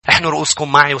احنوا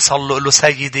رؤوسكم معي وصلوا. قل له: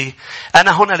 سيدي،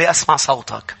 أنا هنا لأسمع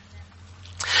صوتك.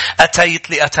 أتيت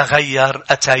لأتغير،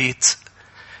 أتيت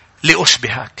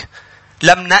لأشبهك.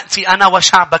 لم نأتي أنا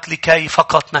وشعبك لكي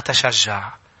فقط نتشجع.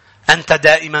 أنت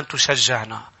دائما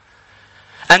تشجعنا،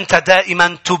 أنت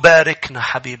دائما تباركنا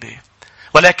حبيبي.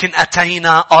 ولكن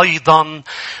أتينا أيضا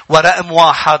ورقم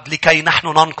واحد لكي نحن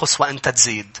ننقص وأنت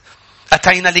تزيد.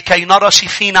 أتينا لكي نرى شي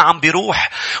فينا عم بيروح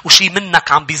وشي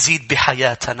منك عم بيزيد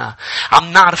بحياتنا.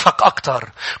 عم نعرفك أكتر،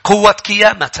 قوة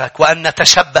قيامتك، وأن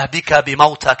نتشبه بك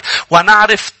بموتك،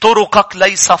 ونعرف طرقك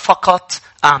ليس فقط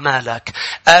أعمالك.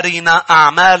 أرنا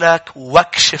أعمالك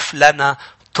واكشف لنا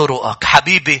طرقك.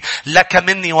 حبيبي، لك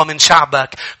مني ومن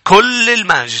شعبك كل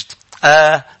المجد.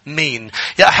 آمين.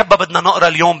 يا أحبة، بدنا نقرأ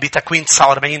اليوم بتكوين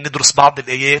 49 ندرس بعض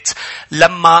الآيات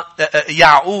لما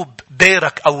يعقوب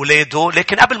بارك أولاده.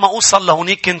 لكن قبل ما أوصل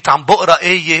لهونيك كنت عم بقرأ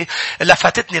آية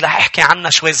لفتتني، رح أحكي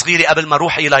عنها شوي صغيرة قبل ما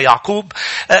أروح إلى يعقوب.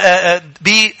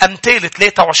 بأمثال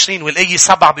 23 والآية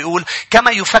 7 بيقول: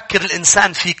 كما يفكر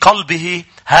الإنسان في قلبه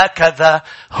هكذا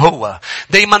هو.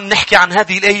 دايما نحكي عن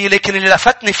هذه الآية، لكن اللي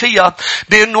لفتني فيها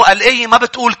بأنه الآية ما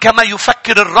بتقول كما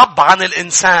يفكر الرب عن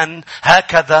الإنسان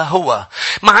هكذا هو.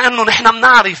 مع أنه نحن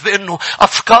بنعرف بأنه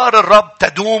أفكار الرب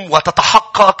تدوم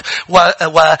وتتحقق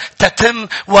وتتم،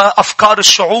 وأفكار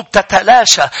الشعوب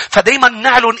تتلاشى. فدايما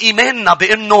نعلن إيماننا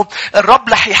بأنه الرب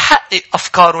رح يحقق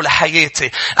أفكاره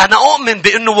لحياتي. أنا أؤمن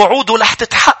بأنه وعوده رح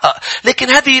تتحقق. لكن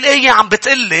هذه الآية عم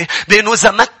بتقلي بأنه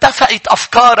إذا ما اتفقت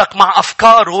أفكارك مع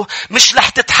أفكاره مش رح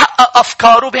تتحقق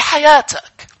أفكاره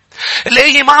بحياتك.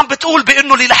 الآية ما عم بتقول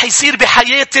بأنه اللي رح يصير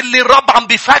بحياتي اللي الرب عم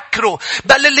بيفكره،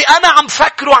 بل اللي أنا عم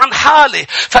فكره عن حالي.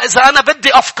 فإذا أنا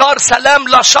بدي أفكار سلام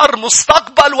لا شر،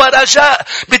 مستقبل ورجاء،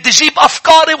 بدي أجيب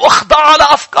أفكاري وأخضع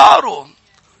لأفكاره.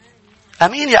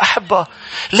 أمين يا أحبة.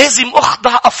 لازم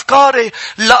أخضع أفكاري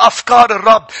لأفكار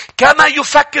الرب. كما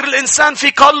يفكر الإنسان في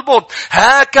قلبه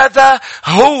هكذا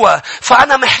هو.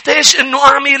 فأنا محتاج أنه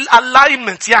أعمل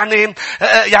alignment،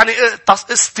 يعني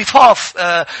اصطفاف،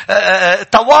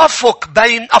 توافق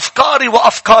بين أفكاري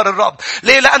وأفكار الرب.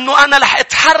 ليه؟ لأنه أنا رح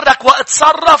أتحرك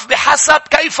وأتصرف بحسب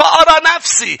كيف أرى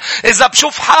نفسي. إذا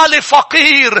بشوف حالي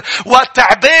فقير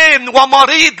وتعبان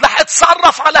ومريض رح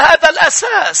أتصرف على هذا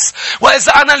الأساس.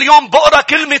 وإذا أنا اليوم بقرأ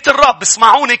كلمة الرب،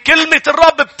 اسمعوني، كلمة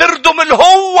الرب بتردم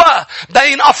الهوة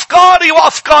بين أفكاري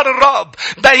وأفكار الرب،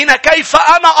 بين كيف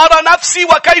أنا أرى نفسي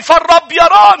وكيف الرب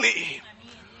يراني.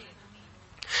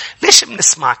 ليش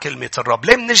بنسمع كلمة الرب؟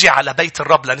 ليه بنجي على بيت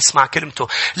الرب لنسمع كلمته؟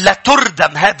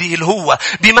 لتردم هذه الهوة.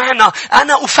 بمعنى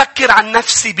أنا أفكر عن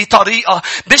نفسي بطريقة،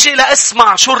 بجي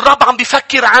لأسمع شو الرب عم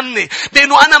بيفكر عني،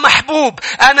 بأنه أنا محبوب،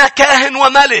 أنا كاهن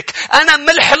وملك، أنا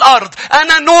ملح الأرض،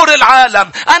 أنا نور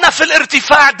العالم، أنا في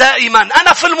الارتفاع دائما،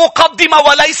 أنا في المقدمة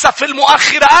وليس في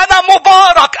المؤخرة، أنا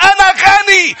مبارك، أنا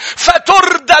غني.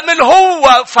 فتردم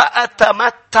الهوة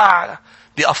فأتمتع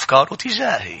بأفكاره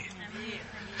تجاهي.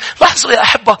 لاحظوا يا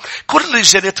أحبة، كل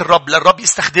رجالات الرب للرب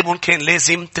يستخدمون كان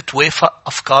لازم تتوافق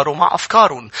أفكاره مع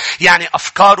أفكارهم. يعني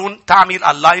أفكارهم تعمل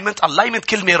alignment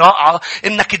كلمة رائعة،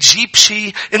 إنك تجيب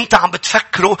شيء أنت عم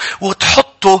بتفكره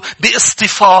وتحطه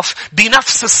باصطفاف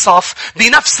بنفس الصف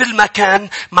بنفس المكان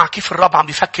مع كيف الرب عم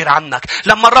بيفكر عنك.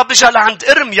 لما الرب جاء لعند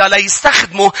إرميا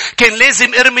ليستخدمه كان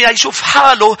لازم إرميا يشوف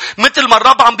حاله مثل ما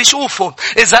الرب عم بيشوفه.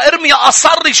 إذا إرميا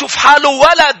أصر يشوف حاله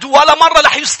ولد، ولا مرة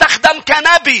رح يستخدم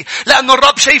كنبي، لأن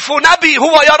الرب شايفه نبي،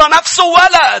 هو يرى نفسه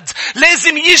ولد.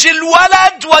 لازم يجي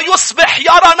الولد ويصبح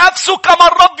يرى نفسه كما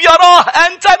الرب يراه.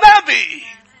 أنت نبي.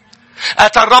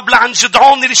 أتى الرب لعن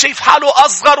جدعون اللي شايف حاله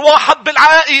أصغر واحد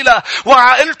بالعائلة،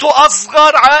 وعائلته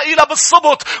أصغر عائلة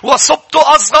بالصبط،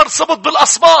 وصبته أصغر صبط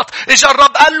بالأصباط. إجا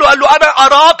الرب قال له أنا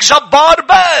أراك جبار،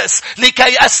 بس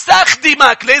لكي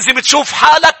أستخدمك لازم تشوف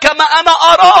حالك كما أنا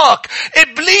أراك.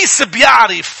 إبليس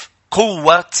بيعرف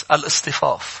قوة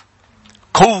الاصطفاف،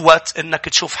 قوة إنك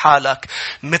تشوف حالك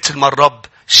مثل ما الرب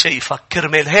شايفك.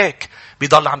 كرمال هيك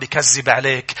بيضل عم بيكذب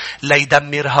عليك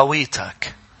ليدمر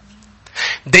هويتك.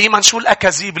 دايما شو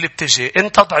الأكاذيب اللي بتجي؟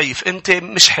 أنت ضعيف، أنت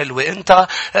مش حلوة، أنت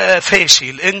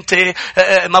فاشل، أنت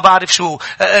ما بعرف شو.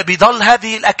 بيضل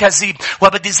هذه الأكاذيب.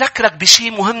 وبدي ذكرك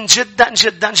بشيء مهم جدا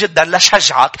جدا جدا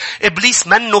لشجعك. إبليس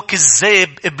منه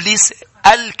كذاب، إبليس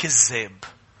الكذاب.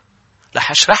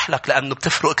 رح أشرح لك لأنه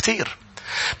بتفرق كتير.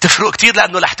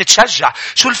 لأنه رح تتشجع.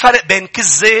 شو الفرق بين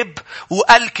كذاب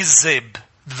والكذاب؟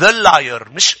 The liar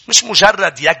مش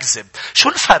مجرد يكذب. شو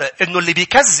الفرق؟ إنه اللي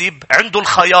بيكذب عنده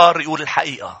الخيار يقول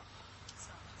الحقيقة.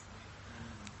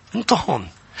 انتوا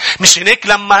هون مش هيك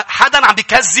لما حدا عم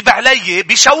بيكذب علي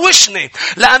بيشوشني،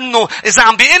 لأنه إذا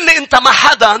عم بيقول لي أنت ما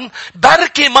حدا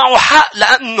بركي معه حق،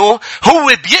 لأنه هو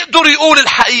بيقدر يقول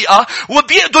الحقيقة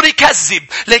وبيقدر يكذب.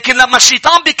 لكن لما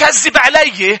الشيطان بيكذب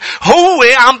علي هو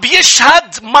عم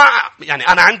بيشهد مع، يعني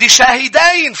أنا عندي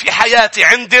شاهدين في حياتي،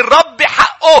 عندي الرب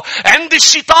بحقه، عندي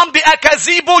الشيطان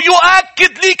بأكاذيبه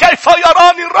يؤكد لي كيف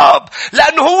يراني الرب،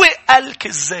 لأنه هو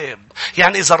الكذاب.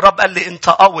 يعني إذا الرب قال لي أنت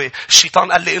قوي،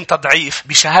 الشيطان قال لي أنت ضعيف،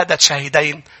 بشهادة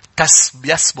شاهدين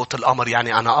يثبت الأمر،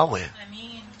 يعني أنا قوي.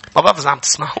 ما بعرف إذا عم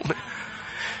تسمعوني.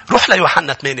 روح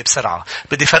ليوحنا 8 بسرعة.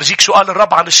 بدي فرجيك شو قال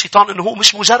الرب عن الشيطان، إنه هو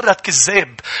مش مجرد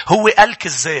كذاب، هو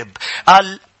الكذاب.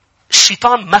 قال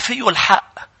الشيطان ما فيه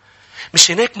الحق.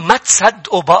 مش هناك ما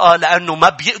تصدقوا بقى، لأنه ما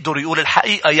بيقدر يقول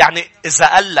الحقيقة. يعني إذا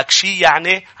قال لك شيء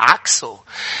يعني عكسه.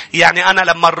 يعني أنا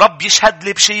لما الرب يشهد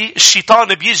لي بشيء،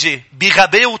 الشيطان بيجي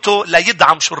بغباوته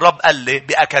ليدعم شو الرب قال لي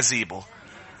بأكاذيبه.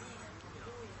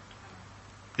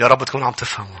 يا رب تكون عم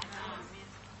تفهموا.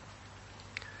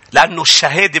 لأنه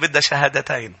الشهادة بدها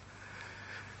شهادتين.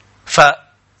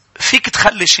 ففيك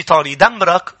تخلي الشيطان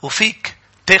يدمرك، وفيك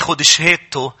تاخد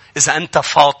شهادته إذا أنت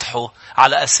فاضحه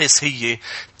على أساس هي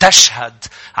تشهد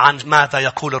عن ماذا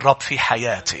يقول الرب في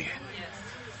حياتي.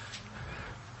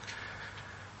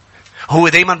 هو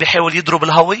دايما بيحاول يضرب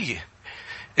الهوية.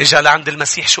 إجا لعند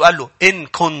المسيح شو قال له؟ إن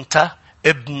كنت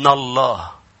ابن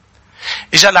الله.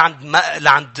 إجا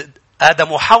لعند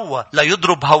آدم وحواء لا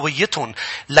يضرب هويتهم،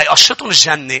 لا يقشطهم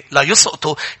الجنة، لا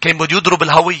يسقطوا، كان بده يضرب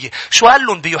الهوية. شو قال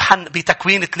لهم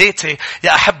بتكوين 3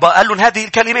 يا أحبة؟ قال لهم هذه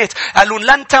الكلمات، قال لهم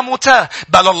لن تموتا،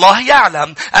 بل الله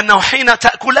يعلم أنه حين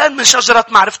تأكلان من شجرة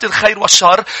معرفة الخير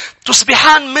والشر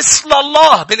تصبحان مثل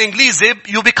الله. بالإنجليزي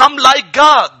you become like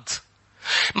God.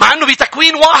 مع أنه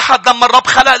بتكوين 1 لما الرب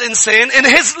خلق الإنسان in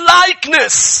his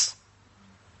likeness،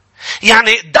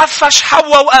 يعني دفش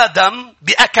حواء وآدم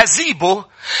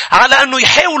بأكاذيبه على أنه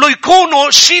يحاولوا يكونوا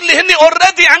الشيء اللي هن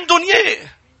already عندهم إياه.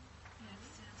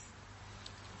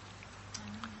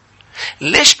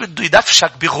 ليش بده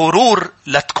يدفشك بغرور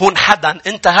لتكون حدا؟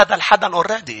 أنت هذا الحدا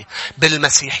already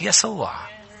بالمسيح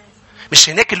يسوع. مش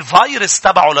هناك الفيروس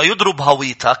تبعه ليضرب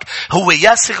هويتك هو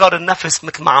يا صغر النفس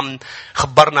مثل ما عم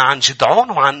خبرنا عن جدعون،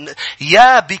 وعن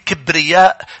يا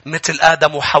بكبرياء مثل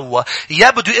آدم وحواء، يا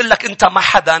بده يقول لك أنت ما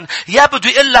حدا، يا بده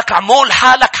يقول لك عمول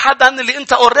حالك حدا اللي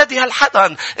أنت already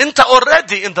هالحدا. أنت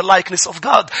already in the likeness of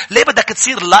God. ليه بدك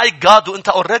تصير like God وأنت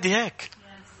already هيك؟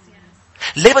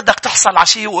 ليه بدك تحصل على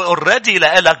شيء already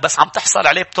لإلك بس عم تحصل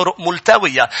عليه بطرق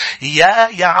ملتوية؟ يا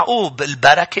يعقوب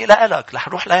البركة لإلك. رح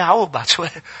نروح ليعقوب بعد شوي.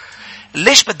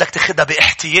 ليش بدك تاخدها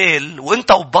باحتيال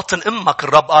وانت وبطن امك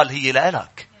الرب قال هي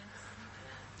لإلك؟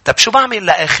 طب شو بعمل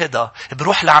لأخدها؟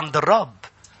 بروح لعند الرب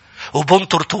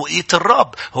وبنطر توقيت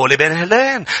الرب. هو اللي بين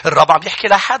هلين الرب عم يحكي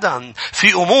لحدا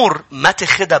في امور ما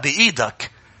تاخدها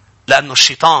بايدك، لانه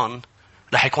الشيطان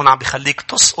رح يكون عم بيخليك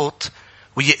تسقط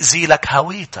ويأذي لك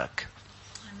هويتك.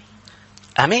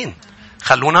 امين.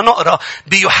 خلونا نقرا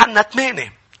بيوحنا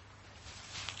 8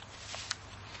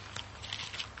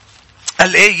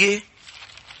 الآية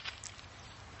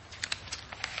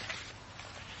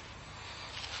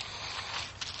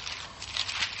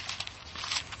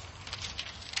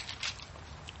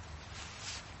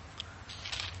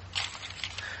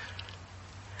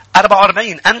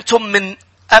 44. أنتم من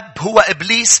أب هو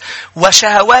إبليس،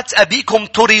 وشهوات أبيكم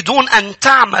تريدون أن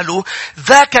تعملوا.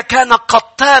 ذاك كان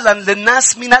قتالا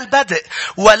للناس من البدء،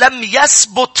 ولم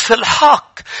يثبت في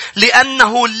الحق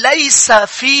لأنه ليس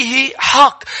فيه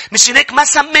حق. مش هناك ما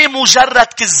سميه مجرد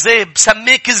كذاب،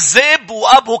 سميه كذاب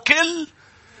وأبو كل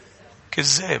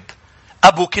كذاب.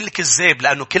 أبو كل كذاب،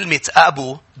 لأنه كلمة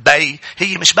أبو بي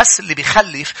هي مش بس اللي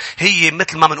بيخلف، هي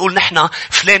مثل ما منقول نحن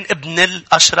فلان ابن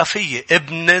الأشرفية،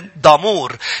 ابن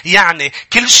الضمور. يعني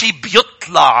كل شيء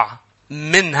بيطلع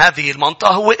من هذه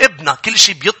المنطقة هو ابنه. كل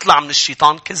شيء بيطلع من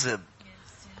الشيطان كذب.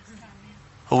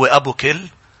 هو أبو كل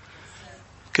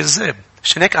كذاب.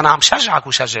 عشان هيك أنا عم شجعك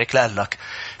وشجعك لأقلك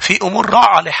في أمور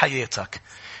رائعة لحياتك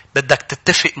بدك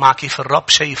تتفق مع كيف الرب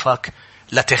شايفك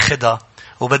لتاخدها،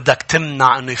 وبدك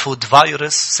تمنع أنه يفوت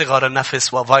فيروس صغر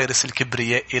النفس وفيروس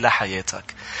الكبرياء إلى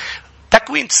حياتك.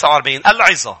 تكوين 49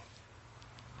 العظة.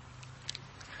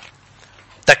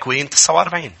 تكوين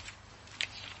 49.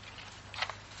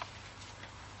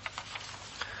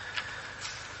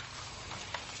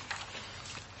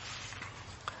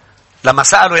 لما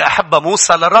سألوا يا أحبة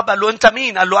موسى للرب قال له أنت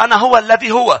مين؟ قال له أنا هو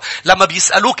الذي هو. لما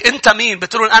بيسألوك أنت مين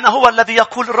بتقولون أنا هو الذي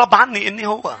يقول الرب عني إني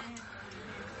هو.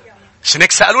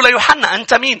 شنك سألوا ليوحنا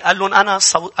أنت مين؟ قال لهم أنا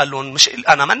صوت. قال لهم مش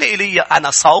أنا مني إيليا،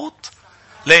 أنا صوت.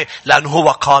 ليه؟ لأنه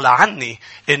هو قال عني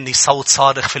إني صوت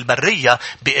صارخ في البرية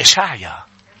بإشعيا.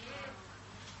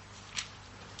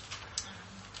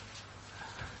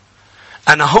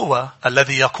 أنا هو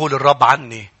الذي يقول الرب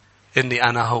عني إني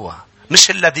أنا هو. مش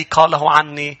الذي قاله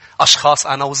عني أشخاص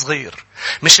أنا وصغير.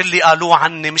 مش اللي قالوا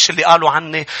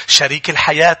عني شريك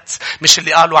الحياة. مش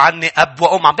اللي قالوا عني أب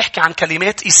وأم. عم بحكي عن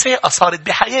كلمات إساءة صارت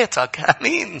بحياتك.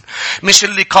 أمين. مش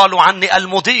اللي قالوا عني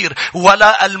المدير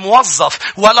ولا الموظف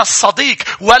ولا الصديق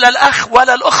ولا الأخ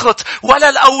ولا الأخت ولا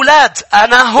الأولاد.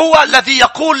 أنا هو الذي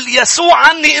يقول يسوع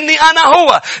عني إني أنا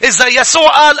هو. إذا يسوع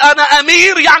قال أنا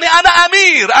أمير يعني أنا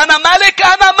أمير. أنا ملك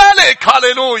أنا ملك.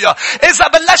 هاليلويا. إذا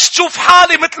بلشت تشوف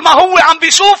حالي مثل ما هو عم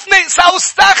بيشوفني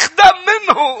سأستخدم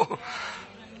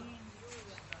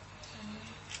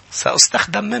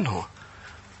منه.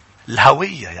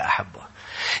 الهوية يا أحبة.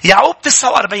 يعقوب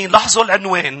 49. لاحظوا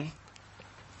العنوان.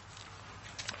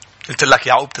 قلت لك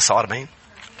يعقوب 49.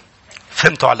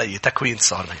 فهمتوا علي. تكوين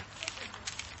 49.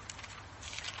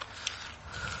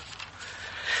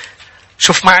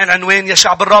 شوف معي العنوان يا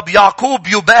شعب الرب. يعقوب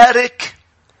يبارك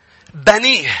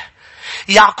بنيه.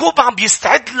 يعقوب عم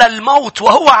بيستعد للموت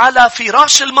وهو على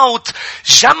فراش الموت.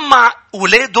 جمع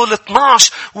ولاده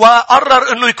 12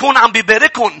 وقرر انه يكون عم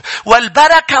بيباركهم.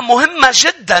 والبركة مهمة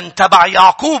جدا تبع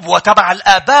يعقوب وتبع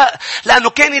الآباء. لأنه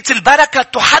كانت البركة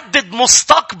تحدد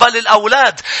مستقبل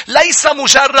الأولاد. ليس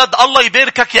مجرد الله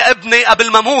يباركك يا ابني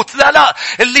قبل ما موت. لا.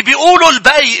 اللي بيقولوا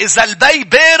البي إذا البي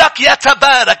بارك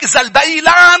يتبارك. إذا البي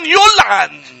لعن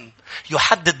يلعن.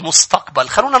 يحدد مستقبل.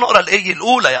 خلونا نقرأ الآية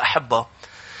الأولى يا أحبة.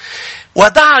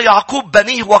 ودعا يعقوب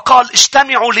بنيه وقال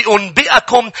اجتمعوا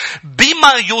لأنبئكم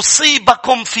بما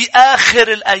يصيبكم في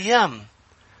آخر الأيام.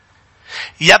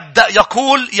 يبدأ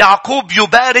يقول يعقوب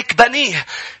يبارك بنيه.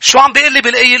 شو عم بيقول لي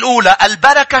بالآية الأولى؟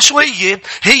 البركة شو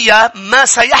هي ما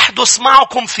سيحدث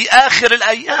معكم في آخر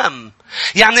الأيام.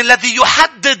 يعني الذي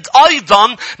يحدد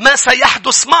أيضا ما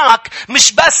سيحدث معك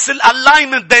مش بس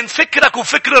الألاينمنت بين فكرك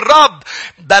وفكر الرب،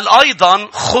 بل أيضا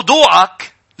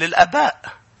خضوعك للآباء.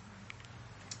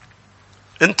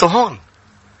 انتوا هون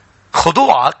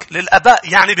خضوعك للآباء.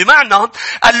 يعني بمعنى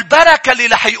البركة اللي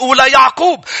رح يقولها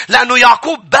يعقوب. لأنه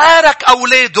يعقوب بارك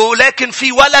أولاده لكن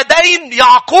في ولدين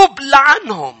يعقوب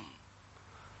لعنهم.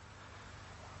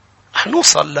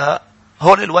 حنوصل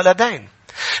لهول الولدين.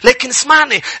 لكن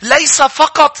اسمعني. ليس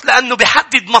فقط لأنه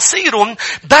بيحدد مصيرهم.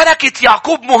 بركة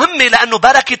يعقوب مهمة لأنه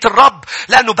بركة الرب.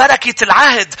 لأنه بركة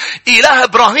العهد. إله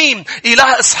إبراهيم،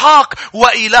 إله إسحاق،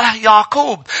 وإله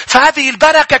يعقوب. فهذه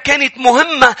البركة كانت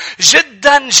مهمة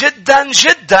جدا جدا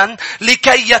جدا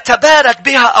لكي يتبارك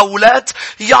بها أولاد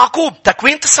يعقوب.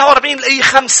 تكوين 49 الآية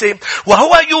 5.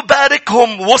 وهو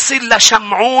يباركهم وصل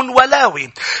لشمعون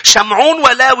ولاوي. شمعون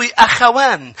ولاوي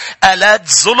أخوان آلات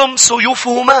ظلم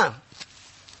سيوفهما.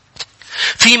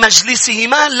 في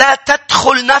مجلسهما لا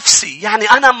تدخل نفسي.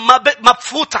 يعني أنا ما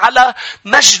بفوت على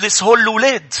مجلس هول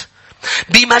الأولاد.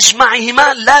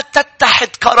 بمجمعهما لا تتحد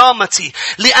كرامتي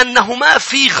لأنهما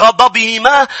في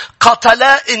غضبهما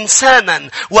قتلا إنسانا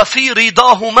وفي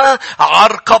رضاهما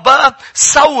عرقبا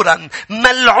ثورا.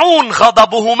 ملعون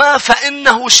غضبهما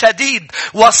فإنه شديد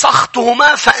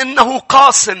وسخطهما فإنه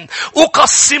قاس.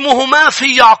 أقسمهما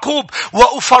في يعقوب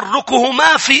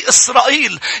وأفرقهما في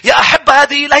إسرائيل. يا أحب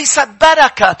هذه ليست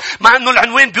بركة مع أنه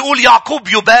العنوان بيقول يعقوب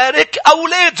يبارك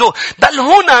أولاده، بل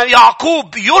هنا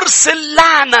يعقوب يرسل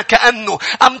لعنة. كأنه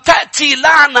أم تأتي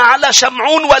لعنة على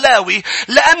شمعون ولاوي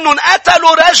لأنه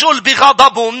قتلوا رجل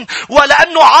بغضبهم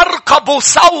ولأنه عرقبوا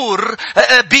ثور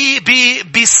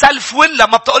بسلف ولا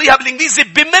ما بتقريها بالإنجليزي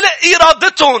بملء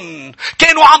إرادتهم.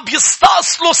 كانوا عم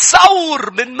بيستأصلوا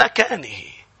الثور من مكانه.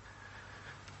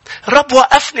 رب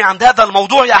وقفني عند هذا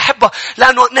الموضوع يا أحبة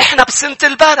لأنه نحن بسنة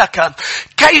البركة.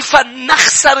 كيف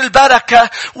نخسر البركة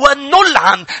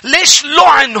ونلعن؟ ليش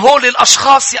لعن هول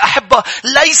الأشخاص يا أحبة؟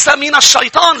 ليس من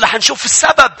الشيطان، رح نشوف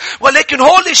السبب. ولكن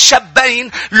هول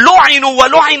الشابين لعنوا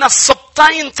ولعن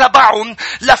السبطين تبعهم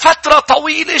لفترة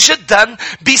طويلة جدا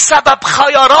بسبب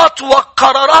خيارات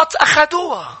وقرارات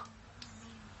أخذوها.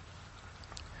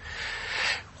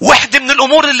 واحدة من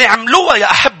الأمور اللي عملوها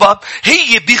يا أحبة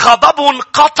هي بغضبهم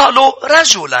قتلوا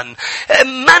رجلا.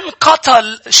 من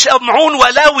قتل شمعون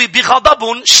ولاوي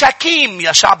بغضبهم؟ شكيم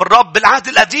يا شعب الرب. بالعهد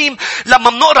القديم لما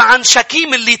بنقرأ عن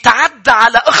شكيم اللي تعدى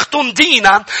على أختهم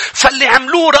دينا، فاللي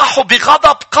عملوه راحوا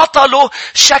بغضب قتلوا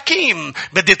شكيم.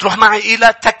 بدي تروح معي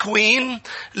إلى تكوين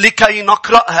لكي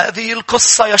نقرأ هذه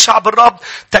القصة يا شعب الرب.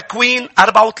 تكوين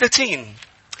 34.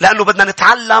 لأنه بدنا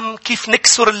نتعلم كيف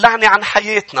نكسر اللعنة عن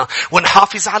حياتنا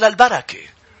ونحافظ على البركة.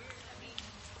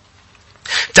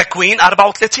 تكوين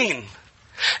 34.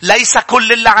 ليس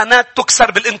كل اللعنات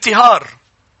تكسر بالانتهار،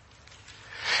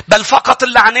 بل فقط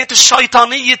اللعنات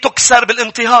الشيطانية تكسر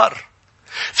بالانتهار.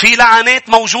 في لعنات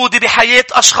موجودة بحياة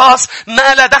أشخاص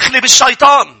ما لا دخل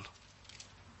بالشيطان.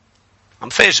 عم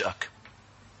فاجئك،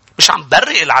 مش عم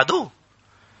برئ العدو.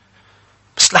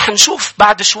 بس رح نشوف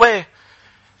بعد شوي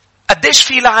قديش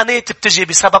في لعنات بتجي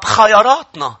بسبب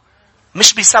خياراتنا،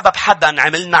 مش بسبب حدا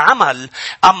عملنا عمل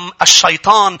أم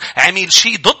الشيطان عمل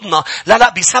شيء ضدنا. لا،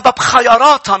 بسبب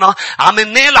خياراتنا عم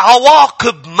ننال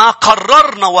عواقب ما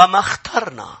قررنا وما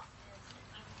اخترنا.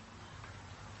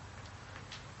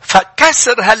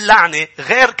 فكسر هاللعنة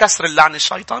غير كسر اللعنة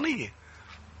الشيطانية.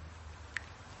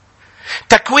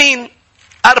 تكوين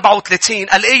 34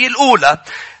 الآية الأولى،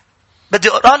 بدي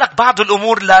أقرأ لك بعض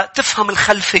الأمور لتفهم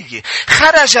الخلفية.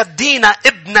 خرجت دينا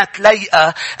ابنة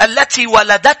ليئة التي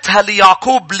ولدتها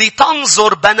ليعقوب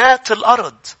لتنظر بنات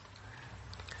الأرض.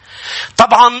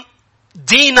 طبعا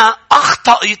دينا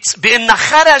أخطأت بأنها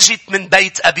خرجت من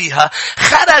بيت أبيها،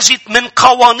 خرجت من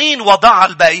قوانين وضع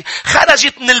البي،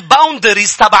 خرجت من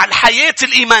الباوندريز تبع الحياة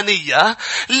الإيمانية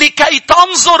لكي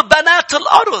تنظر بنات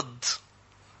الأرض.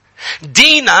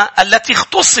 دينا التي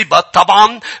اغتصبت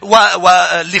طبعا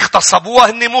واللي اغتصبوها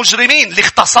هن مجرمين، اللي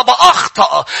اغتصبها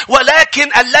أخطأ،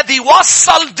 ولكن الذي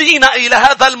وصل دينا إلى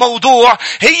هذا الموضوع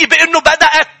هي بأنه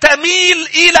بدأت تميل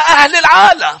إلى أهل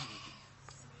العالم.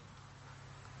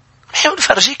 نحن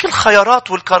نفرجيك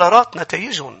الخيارات والقرارات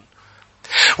نتائجهم.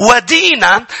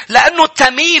 ودينا لأنه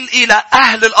تميل إلى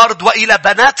أهل الأرض وإلى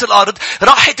بنات الأرض،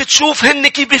 راحت تشوف هن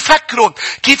كيف بيفكروا،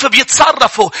 كيف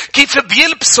بيتصرفوا، كيف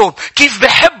بيلبسوا، كيف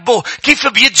بيحبوا، كيف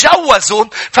بيتجوزوا.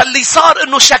 فاللي صار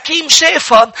إنه شكيم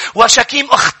شافا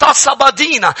وشكيم اغتصب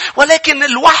دينا. ولكن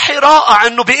الوحي رائع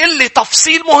إنه بيقول لي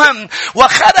تفصيل مهم: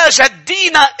 وخرجت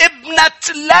دينا ابنة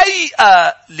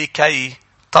ليئة لكي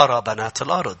ترى بنات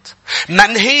الأرض.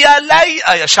 من هي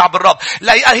ليئة يا شعب الرب؟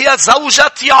 ليئة هي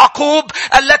زوجة يعقوب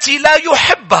التي لا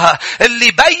يحبها،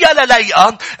 اللي بيّل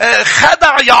ليئة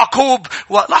خدع يعقوب.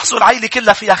 ولاحظوا العيلة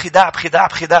كلها فيها خداع بخداع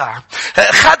بخداع.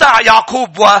 خدع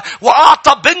يعقوب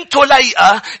وأعطى بنته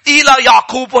ليئة إلى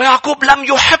يعقوب، ويعقوب لم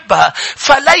يحبها.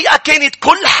 فليئة كانت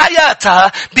كل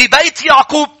حياتها ببيت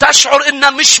يعقوب تشعر إنها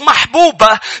مش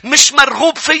محبوبة، مش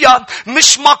مرغوب فيها،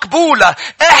 مش مقبولة.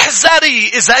 احذري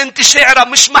إذا أنت شاعرة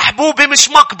مش محبوبة مش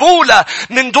مقبولة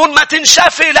من دون ما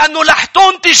تنشافي، لأنه رح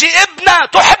تنتجي ابنة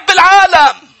تحب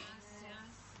العالم.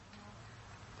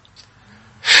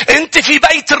 أنت في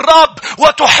بيت الرب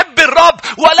وتحب الرب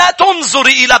ولا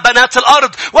تنظري إلى بنات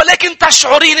الأرض، ولكن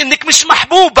تشعرين أنك مش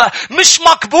محبوبة مش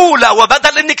مقبولة.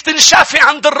 وبدل أنك تنشافي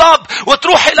عند الرب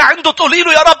وتروحي لعنده تقولي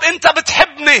له: يا رب أنت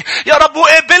بتحبني يا رب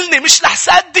وقابلني، مش رح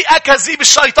صدق أكاذيب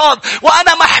الشيطان،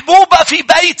 وأنا محبوبة في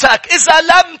بيتك. إذا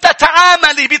لم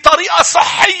تتعاملي بطريقة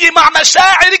صحية مع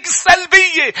مشاعرك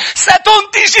السلبية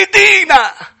ستنتجي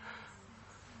دينا.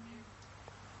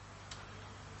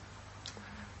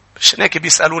 مش هيك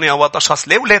بيسألوني أوقات أشخاص: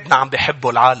 ليه أولادنا عم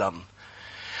بيحبوا العالم؟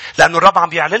 لأنه الرب عم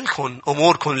بيعلن لكم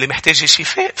أموركم اللي محتاجة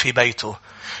شفاء في بيته.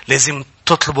 لازم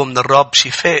تطلبوا من الرب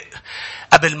شفاء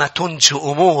قبل ما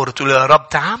تنجوا أمور. تقول: يا رب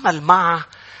تعامل مع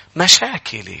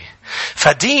مشاكلي.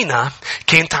 فدينا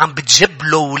كانت عم بتجيب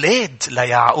له أولاد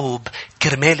ليعقوب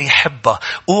كرمال يحبها.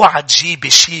 اوعى تجيبي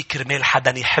شيء كرمال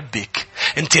حدا يحبك،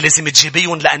 انت لازم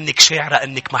تجيبيهم لأنك شاعرة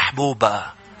أنك محبوبة.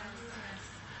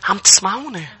 عم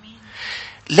تسمعوني؟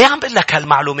 ليه عم بقول لك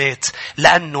هالمعلومات؟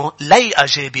 لأنه ليئة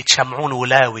جابت شمعون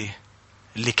ولاوي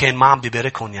اللي كان ما عم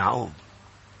بيباركهم يعقوب.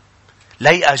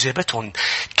 ليئة جابتهم،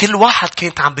 كل واحد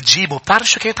كانت عم بتجيبه. بتعرف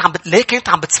شو كانت ليه كانت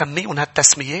عم بتسميهم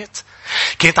هالتسميات؟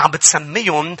 كانت عم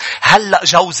بتسميهم هلأ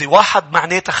جوزي. واحد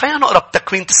معناتها، خلينا نقرأ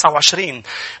بتكوين 29.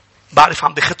 بعرف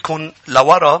عم بخدكم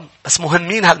لورا بس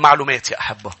مهمين هالمعلومات يا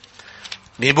أحبة.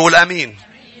 مين بقول أمين؟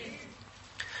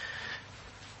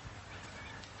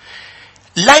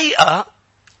 ليئة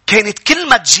كانت كل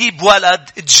ما تجيب ولد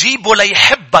تجيبه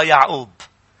ليحبها يعقوب.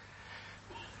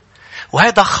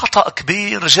 وهذا خطأ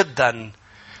كبير جدا،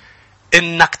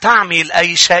 إنك تعمل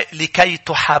أي شيء لكي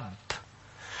تحب.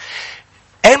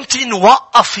 أمتى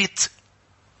وقفت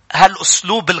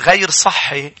هالأسلوب الغير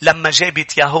صحي لما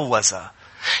جابت يهوذا.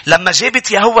 لما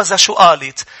جابت يهوذا شو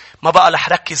قالت؟ ما بقى رح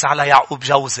ركز على يعقوب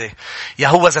جوزي.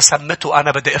 يهوذا سمته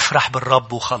أنا بدي أفرح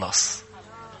بالرب وخلص.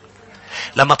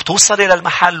 لما بتوصلي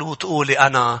للمحل وتقولي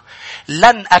أنا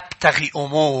لن أبتغي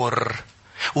أمور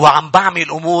وعم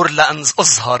بعمل أمور لأن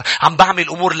أظهر، عم بعمل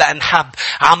أمور لأن حب،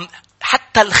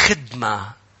 حتى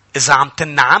الخدمة إذا عم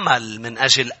تنعمل من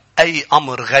أجل أي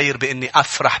أمر غير بإني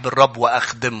أفرح بالرب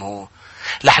وأخدمه،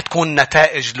 رح تكون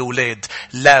نتائج الأولاد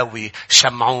لاوي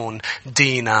شمعون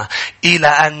دينا، إلى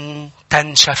أن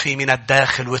تنشفي من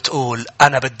الداخل وتقول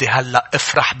أنا بدي هلأ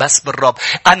أفرح بس بالرب،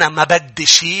 أنا ما بدي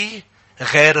شيء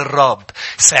غير الرب.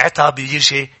 ساعتها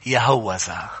بيجي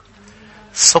يهوذا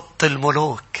سبط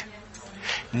الملوك.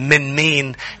 من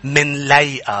مين؟ من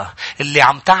ليئة اللي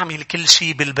عم تعمل كل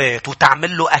شيء بالبيت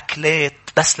وتعمل له أكلات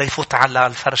بس ليفوت على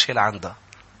الفرش اللي عندها.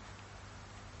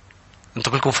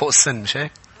 انتوا كلكم فوق السن مش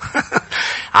هيك؟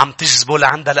 عم تجذبوا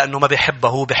لعندها لأنه ما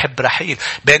بيحبها، هو بيحب رحيل.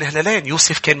 بين هلالين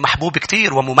يوسف كان محبوب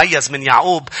كتير ومميز من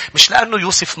يعقوب، مش لأنه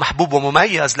يوسف محبوب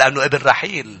ومميز، لأنه ابن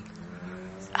رحيل.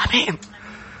 أمين.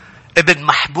 ابن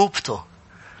محبوبته.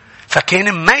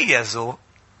 فكان مميزه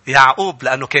يعقوب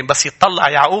لأنه كان بس يطلع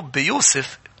يعقوب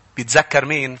بيوسف بيتذكر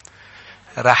مين؟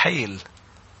 رحيل.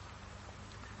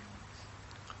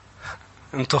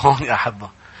 انتوا هون يا أحبة.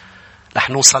 رح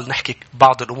نوصل نحكي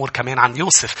بعض الأمور كمان عن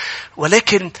يوسف.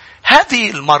 ولكن هذه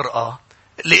المرأة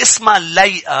اللي اسمها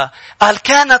ليئة، قال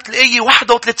كانت الآية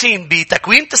 31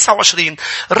 بتكوين 29: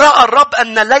 رأى الرب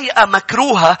أن ليئة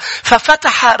مكروهة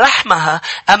ففتح رحمها،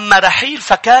 أما رحيل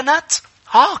فكانت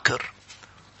عاقر.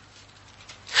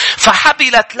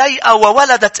 فحبلت ليئة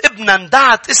وولدت ابنا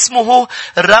دعت اسمه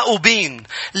رأوبين.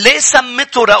 ليه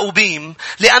سمته رأوبين؟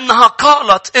 لأنها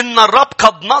قالت إن الرب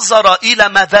قد نظر إلى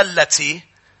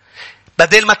مذلتي.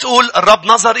 بدل ما تقول الرب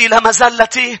نظر إلى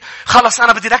مذلتي، خلص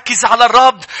أنا بدي ركز على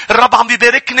الرب عم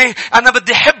بيباركني، أنا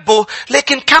بدي حبه.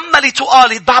 لكن كملت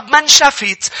وقالت بعد ما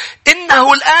انشفت: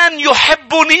 إنه الآن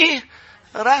يحبني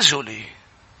رجلي.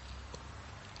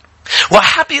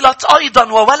 وحبلت أيضا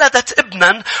وولدت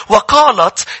ابنا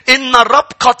وقالت إن الرب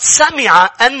قد سمع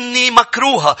أني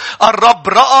مكروهة. الرب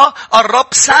رأى، الرب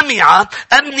سمع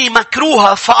أني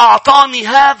مكروهة فأعطاني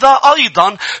هذا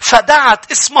أيضا،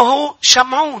 فدعت اسمه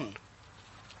شمعون.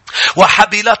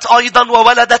 وحبلت أيضا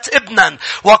وولدت ابنا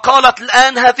وقالت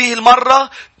الآن هذه المرة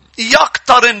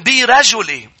يقترن بي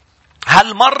رجلي.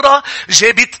 هالمرة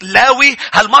جابت لاوي،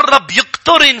 هالمرة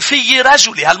بيقترن في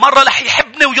رجلي، هالمرة رح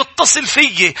يحبني ويتصل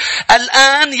فيي.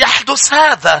 الآن يحدث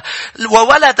هذا.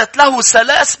 وولدت له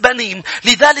 3 بنين،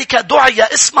 لذلك دعي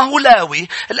اسمه لاوي.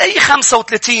 الآية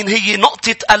 35 هي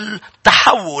نقطة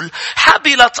التحول.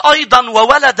 حبلت أيضا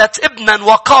وولدت ابنا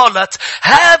وقالت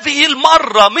هذه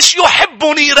المرة مش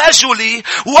يحبني رجلي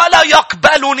ولا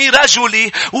يقبلني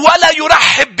رجلي ولا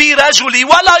يرحب بي رجلي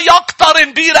ولا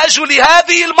يقترن بي رجلي،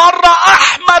 هذه المرة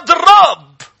أحمد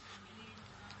الرب.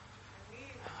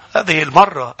 هذه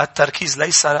المرة التركيز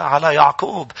ليس على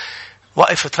يعقوب.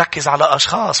 وقف تركز على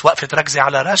أشخاص، وقف تركزي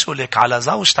على رجلك، على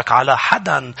زوجتك، على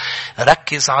حدا.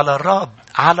 ركز على الرب،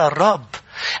 على الرب.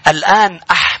 الآن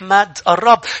أحمد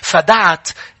الرب. فدعت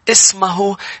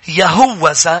اسمه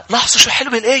يهوذا. لاحظوا شو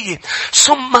حلوة الآية.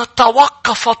 ثم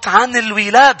توقفت عن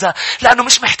الولادة، لأنه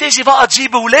مش محتاجة بقى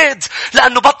تجيب أولاد،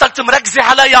 لأنه بطلت مركزة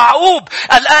على يعقوب.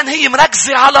 الآن هي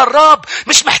مركزة على الرب،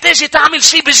 مش محتاجة تعمل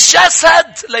شيء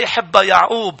بالجسد ليحبها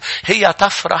يعقوب. هي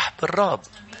تفرح بالرب.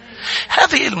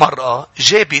 هذه المرأة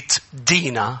جابت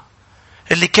دينا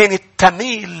اللي كانت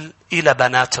تميل إلى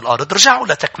بنات الأرض. رجعوا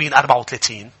لتكوين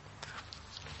 34.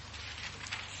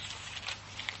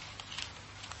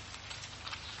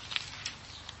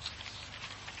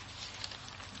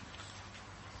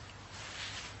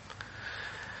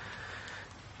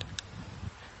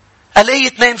 الآية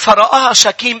 2: فرآها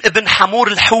شكيم ابن حمور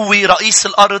الحوي رئيس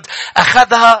الأرض،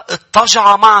 أخذها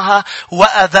اضطجع معها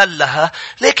وأذلها.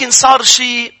 لكن صار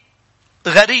شيء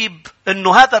غريب،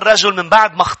 أنه هذا الرجل من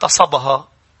بعد ما اغتصبها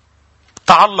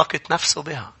تعلقت نفسه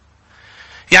بها.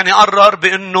 يعني قرر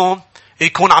بأنه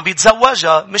يكون عم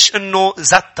يتزوجها، مش انه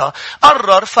زتها.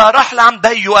 قرر فراح لعند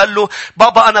بيو قال له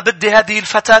بابا انا بدي هذه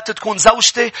الفتاة تكون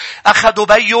زوجتي. اخذوا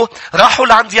بيو راحوا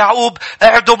لعند يعقوب،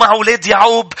 قعدوا مع اولاد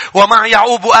يعقوب ومع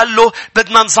يعقوب وقال له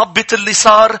بدنا نظبط اللي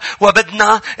صار،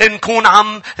 وبدنا نكون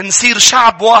عم نصير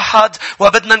شعب واحد،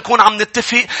 وبدنا نكون عم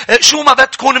نتفق شو ما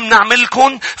بدكم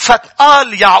بنعملكم.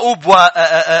 فقال يعقوب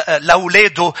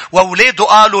لاولاده، واولاده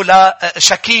قالوا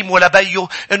لشكيم ولبيو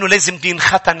انه لازم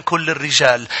ينختن كل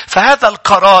الرجال. فهذا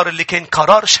القرار اللي كان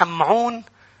قرار شمعون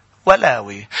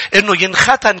ولاوي انه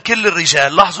ينختن كل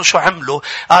الرجال. لاحظوا شو عملوا.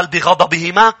 قال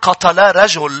بغضبهما قتلا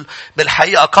رجل.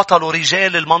 بالحقيقة قتلوا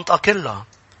رجال المنطقة كلها.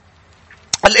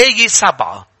 الآية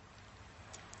 7: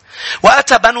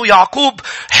 وأتى بنو يعقوب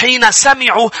حين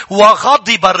سمعوا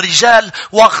وغضب الرجال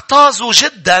واغتاظوا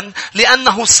جدا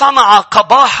لأنه صنع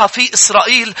قباحة في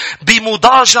إسرائيل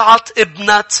بمضاجعة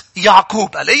ابنة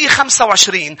يعقوب. الآية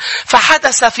 25: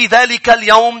 فحدث في ذلك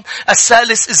اليوم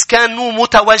الثالث إذ كانوا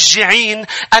متوجعين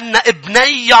أن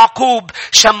ابني يعقوب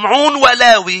شمعون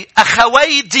ولاوي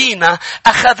أخوي دينا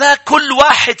أخذا كل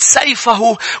واحد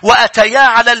سيفه وأتيا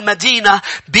على المدينة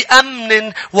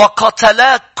بأمن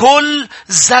وقتلا كل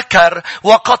ذكر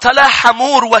وقتلا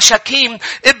حمور وشكيم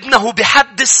ابنه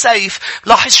بحد السيف.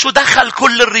 لاحظ شو دخل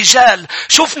كل الرجال.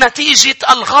 شوف نتيجة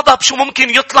الغضب شو ممكن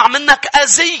يطلع منك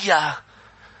أذية.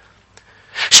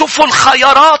 شوفوا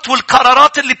الخيارات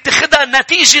والقرارات اللي بتاخدها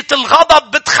نتيجة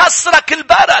الغضب بتخسرك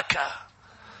البركة.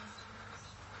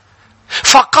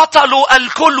 فقتلوا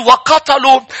الكل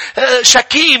وقتلوا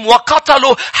شكيم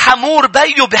وقتلوا حمور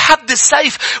بيه بحد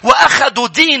السيف وأخذوا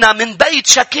دينا من بيت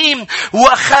شكيم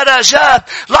وخرجا.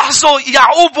 لاحظوا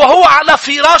يعقوب وهو على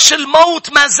فراش الموت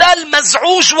ما زال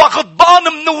مزعوج وغضبان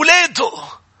من ولاده.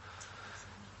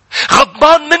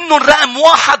 غضبان منه رقم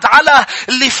 1 على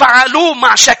اللي فعلوه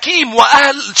مع شكيم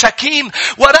وأهل شكيم،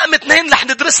 ورقم 2 رح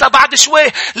ندرسها بعد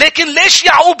شوي. لكن ليش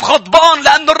يعقوب غضبان؟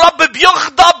 لأن الرب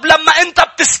بيغضب لما أنت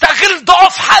بتستغل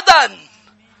ضعف حدا.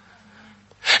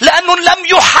 لأنهم لم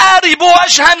يحاربوا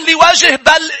وجها لوجه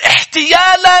بل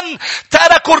احتيالا.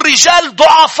 تركوا الرجال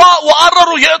ضعفاء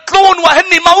وقرروا يقتلون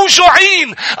وهن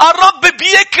موجوعين. الرب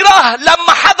بيكره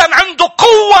لما حدا عنده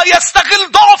قوة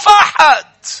يستغل ضعف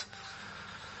أحد.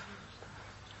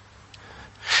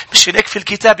 مش هيك في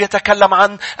الكتاب يتكلم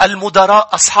عن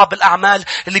المدراء أصحاب الأعمال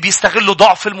اللي بيستغلوا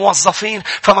ضعف الموظفين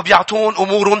فما بيعطون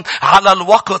أمور على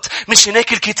الوقت. مش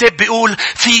هيك الكتاب بيقول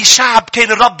في شعب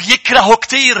كان الرب يكرهه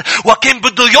كتير وكان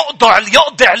بده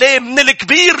يقضي عليه من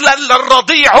الكبير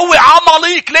للرضيع. هو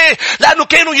عماليق. ليه؟ لأنه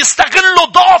كانوا يستغلوا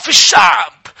ضعف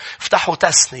الشعب. افتحوا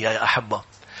تثنية يا أحبة.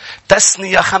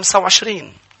 تثنية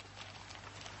 25.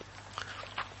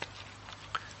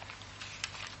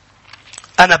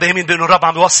 أنا بأمين بأنه الرب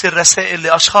عم يوصل رسائل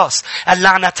لأشخاص.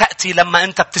 اللعنة تأتي لما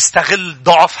أنت بتستغل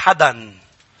ضعف حدا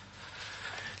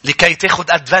لكي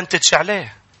تاخد advantage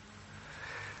عليه.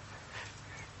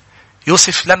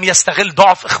 يوسف لم يستغل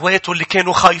ضعف إخواته اللي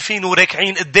كانوا خايفين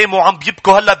وراكعين قدامه وعم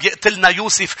بيبكوا هلا بيقتلنا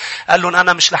يوسف. قال لهم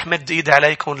أنا مش رح مد إيدي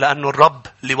عليكم لأنه الرب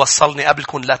اللي وصلني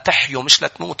قبلكم لا تحيوا مش لا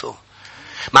تموتوا.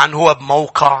 مع أنه هو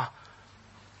بموقع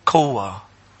قوة.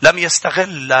 لم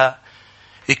يستغل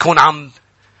يكون عم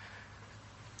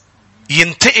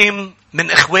ينتقم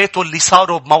من إخواته اللي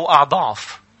صاروا بموقع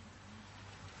ضعف.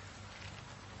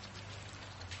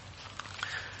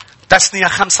 تثنية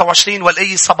 25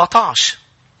 والآية 17.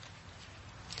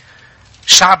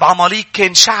 شعب عماليق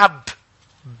كان شعب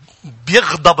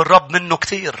بيغضب الرب منه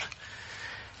كتير.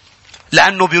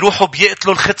 لأنه بيروحوا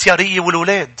بيقتلوا الختيارية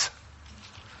والولاد.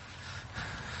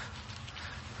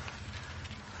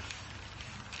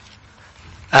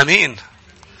 أمين.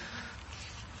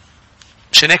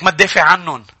 مشان هيك ما تدافع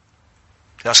عنهم.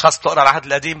 في أشخاص بتقرأ العهد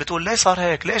القديم بتقول ليه صار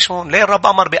هيك؟ ليش هون؟ ليه الرب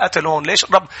أمر بقتل هون؟ ليش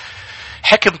الرب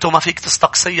حكمته ما فيك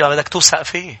تستقصيها؟ بدك توثق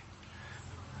فيه.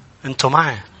 أنتوا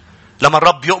معي. لما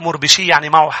الرب يؤمر بشيء يعني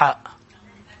معه حق.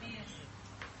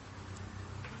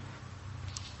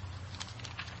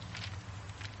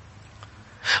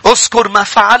 اذكر ما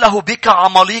فعله بك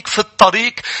عماليق في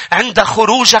الطريق عند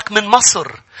خروجك من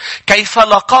مصر. كيف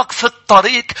لقاك في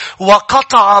الطريق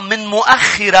وقطع من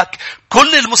مؤخرك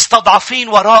كل المستضعفين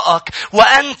وراءك.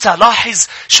 وأنت لاحظ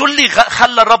شو اللي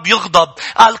خلى الرب يغضب.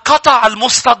 قال قطع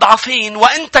المستضعفين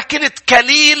وأنت كنت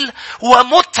كليل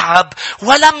ومتعب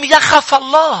ولم يخف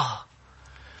الله.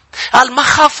 قال ما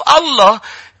خاف الله.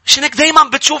 شنك دايما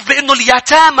بتشوف بأنه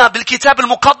اليتامى بالكتاب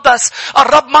المقدس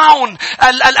الرب معهم.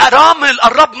 الأرامل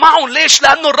الرب معهم. ليش؟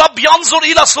 لأنه الرب ينظر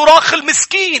إلى صراخ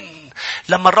المسكين.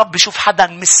 لما الرب يشوف حدا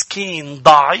مسكين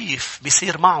ضعيف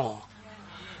بيصير معه.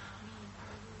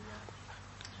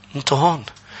 انتوا هون.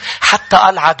 حتى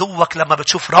قال عدوك لما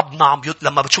بتشوف ربنا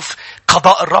لما بتشوف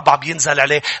قضاء الرب عم ينزل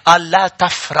عليه قال لا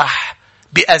تفرح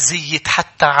بأذية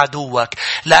حتى عدوك.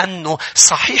 لأنه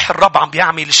صحيح الرب عم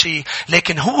بيعمل شيء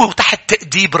لكن هو تحت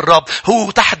تأديب الرب.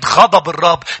 هو تحت غضب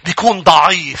الرب بيكون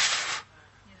ضعيف.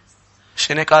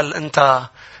 عشان هيك قال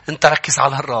أنت ركز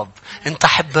على الرب. أنت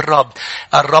حب الرب.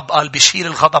 الرب قال بيشيل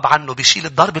الغضب عنه. بيشيل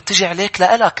الضرب بتجي عليك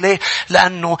لألك. ليه؟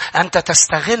 لأنه أنت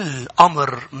تستغل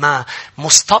أمر ما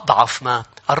مستضعف ما.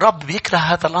 الرب بيكره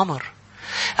هذا الأمر.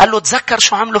 قال له تذكر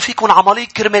شو عملوا فيكم عماليق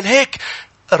كرمال هيك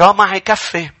رامع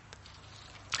كفي.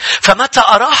 فمتى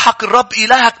أراحك الرب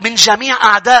إلهك من جميع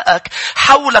أعدائك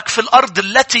حولك في الأرض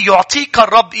التي يعطيك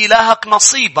الرب إلهك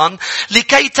نصيبا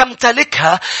لكي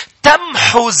تمتلكها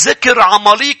تمحو ذكر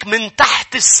عماليق من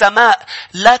تحت السماء.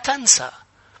 لا تنسى.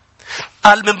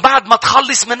 قال من بعد ما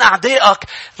تخلص من أعدائك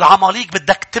العماليق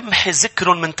بدك تمحي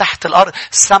ذكرهم من تحت الأرض.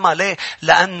 السماء ليه؟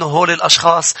 لأنه هول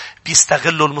الأشخاص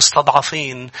بيستغلوا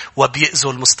المستضعفين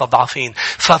وبيأذوا المستضعفين.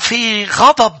 ففي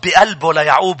غضب بقلبه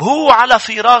ليعقوب. هو على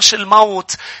فراش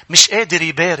الموت مش قادر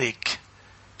يبارك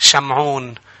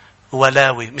شمعون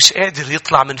ولاوي. مش قادر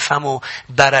يطلع من فمه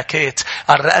بركات.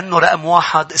 لأنه رقم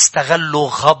 1 استغلوا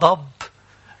غضب.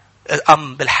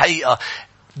 بالحقيقة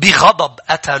بغضب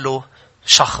قتلوا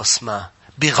شخص ما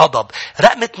بغضب.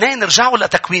 رقم 2 رجعوا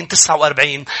لتكوين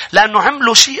 49 لأنه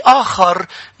عملوا شيء آخر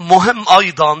مهم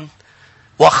أيضا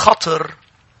وخطر.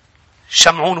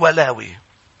 شمعون ولاوي.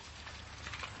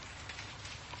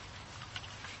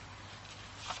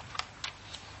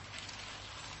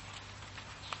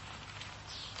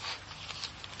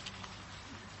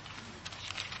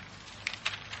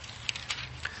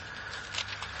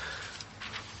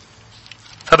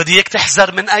 فبدي اياك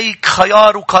تحذر من أي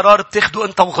خيار وقرار بتاخده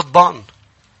أنت وغضبان.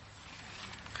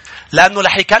 لأنه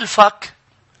رح يكلفك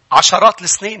عشرات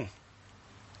السنين.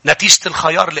 نتيجة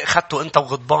الخيار اللي أخذته أنت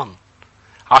وغضبان.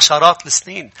 عشرات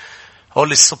السنين.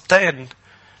 هول السبتين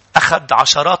أخذ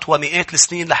عشرات ومئات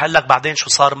السنين لحلك بعدين شو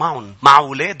صار معهم. مع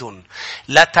أولادهم.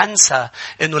 لا تنسى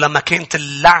أنه لما كانت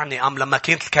اللعنة لما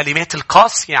كانت الكلمات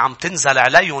القاسية عم تنزل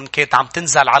عليهم كانت عم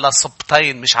تنزل على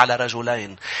سبتين مش على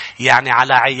رجلين. يعني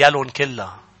على عيالهم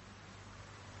كلها.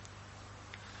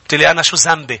 قلت لي أنا شو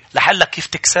ذنبي؟ لحلك كيف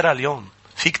تكسرها اليوم.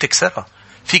 فيك تكسرها.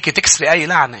 فيك تكسري أي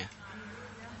لعنة.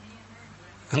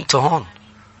 أنت هون.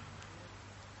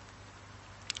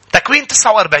 تكوين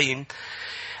 49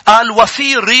 قال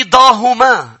وفي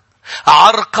رضاهما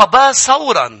عرقبا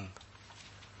ثورا.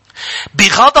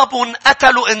 بغضب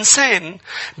قتلوا إنسان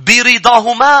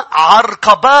برضاهما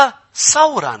عرقبا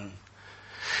ثورا.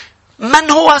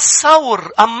 من هو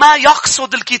الثور؟ أما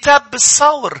يقصد الكتاب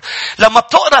بالثور. لما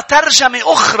بتقرأ ترجمة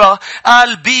أخرى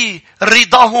قال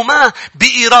برضاهما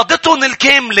بإرادتهم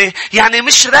الكاملة. يعني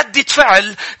مش ردة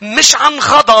فعل. مش عن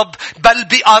غضب. بل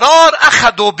بقرار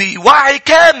أخذوا بوعي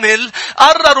كامل.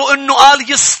 قرروا أنه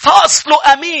قال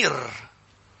يستأصلوا أمير.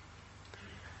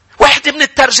 واحدة من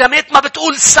الترجمات ما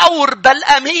بتقول ثور بل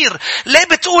أمير. ليه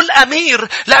بتقول أمير؟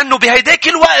 لأنه بهيداك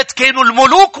الوقت كانوا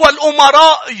الملوك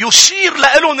والأمراء يشير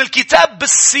لهم الكتاب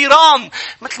بالثيران.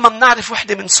 مثل ما بنعرف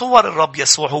واحدة من صور الرب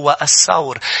يسوع هو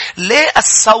الثور. ليه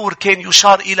الثور كان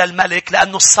يشار إلى الملك؟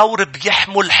 لأنه الثور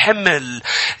بيحمل حمل.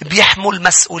 بيحمل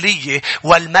مسؤولية.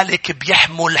 والملك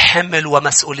بيحمل حمل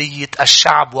ومسؤولية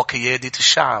الشعب وقيادة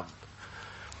الشعب.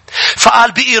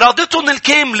 فقال بإرادتهم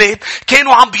الكاملة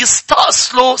كانوا عم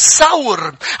بيستأصلوا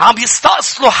ثور. عم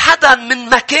بيستأصلوا حدا من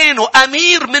مكانه.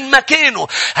 أمير من مكانه.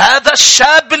 هذا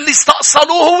الشاب اللي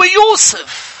استأصلوه هو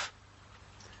يوسف.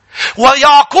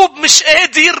 ويعقوب مش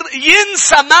قادر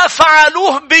ينسى ما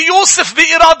فعلوه بيوسف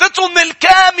بإرادتهم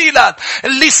الكاملة.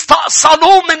 اللي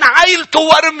استأصلوه من عائلته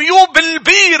ورميوه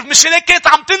بالبير. مش هيك كانت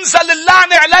عم تنزل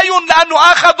اللعنة عليهم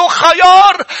لأنه أخذوا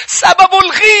خيار سبب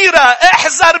الغيرة.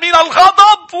 احذر من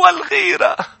الغضب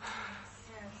والغيرة.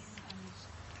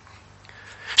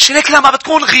 شنك لما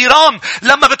بتكون غيران.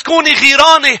 لما بتكوني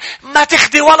غيرانة ما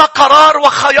تاخدي ولا قرار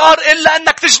وخيار إلا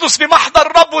أنك تجلس بمحضر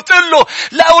الرب وتقول له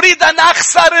لا أريد أن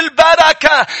أخسر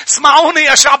البركة. اسمعوني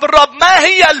يا شعب الرب. ما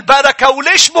هي البركة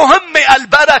وليش مهمة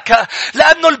البركة؟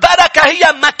 لأنه البركة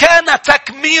هي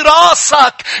مكانتك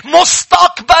ميراثك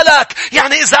مستقبلك.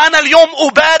 يعني إذا أنا اليوم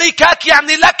أباركك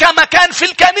يعني لك مكان في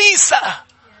الكنيسة.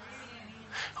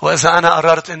 وإذا أنا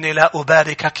قررت أني لا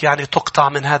أباركك يعني تقطع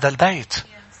من هذا البيت.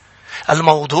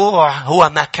 الموضوع هو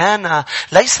مكانة.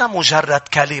 ليس مجرد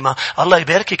كلمة الله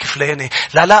يباركك فلانة.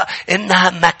 لا إنها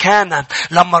مكانة.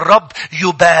 لما الرب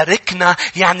يباركنا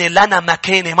يعني لنا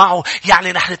مكانة معه.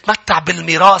 يعني نحن نتمتع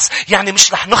بالميراث. يعني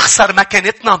مش رح نخسر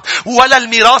مكانتنا ولا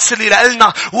الميراث اللي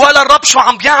لنا ولا الرب شو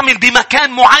عم بيعمل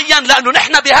بمكان معين. لأنه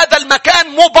نحن بهذا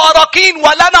المكان مباركين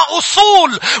ولنا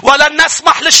أصول. ولن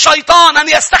نسمح للشيطان أن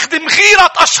يستخدم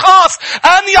غيرة أشخاص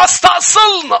أن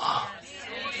يستأصلنا.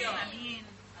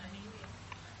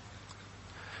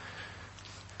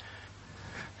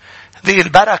 ذي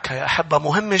البركة يا أحبة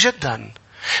مهمة جدا.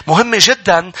 مهمة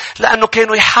جدا لأنه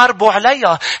كانوا يحاربوا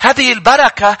عليها. هذه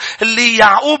البركة اللي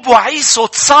يعقوب وعيسو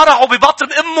تصارعوا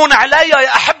ببطن أمهم عليها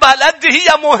يا أحبة. هالقد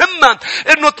هي مهمة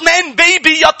إنه 2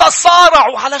 بيبي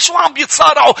يتصارعوا. على شو عم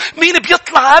بيتصارعوا؟ مين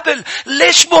بيطلع قبل؟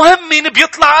 ليش مهم مين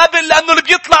بيطلع قبل؟ لأنه اللي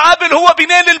بيطلع قبل هو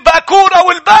بينال الباكورة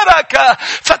والبركة.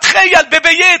 فتخيل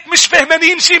بيبيات مش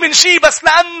فهمانين شي من شي بس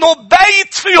لأنه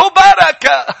بيت فيه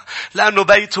بركة. لأنه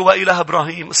بيت هو إله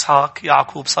إبراهيم إسحاق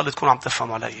يعقوب. صلي تكون عم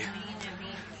تفهم علي.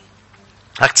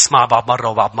 هيك تسمع بعد مرة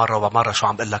وبعد مرة وبعد مرة شو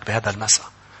عم بقول لك بهذا المساء.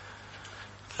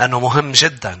 لأنه مهم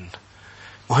جدا.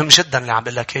 مهم جدا اللي عم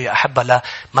بقول لك إيه يا أحبة. لا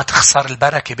ما تخسر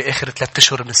البركة بآخر 3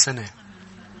 أشهر من السنة.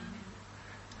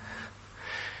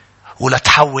 ولا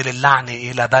تحول اللعنة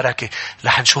إلى بركة.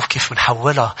 رح نشوف كيف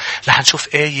منحولها. رح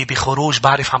نشوف آية بخروج.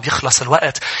 بعرف عم يخلص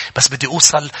الوقت بس بدي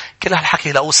أوصل كل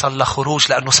هالحكي لأوصل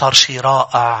لخروج لأنه صار شيء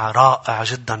رائع رائع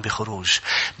جدا بخروج.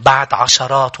 بعد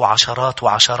عشرات وعشرات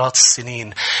وعشرات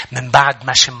السنين من بعد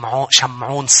ما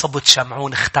شمعون صبت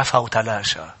شمعون اختفى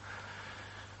وتلاشى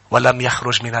ولم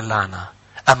يخرج من اللعنة.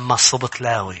 أما صبت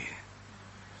لاوي.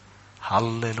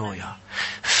 هاللويا.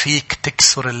 فيك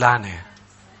تكسر اللعنة.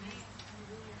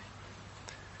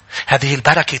 هذه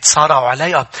البركة تصارعوا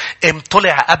عليها.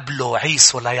 طلع قبله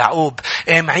عيسو ليعقوب.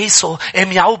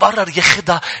 يعقوب قرر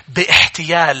ياخدها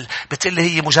باحتيال. بتقلي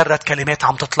هي مجرد كلمات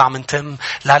عم تطلع من تم؟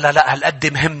 لا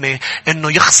هالقد مهمة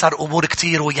انه يخسر امور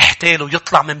كتير ويحتال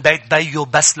ويطلع من بيت بيه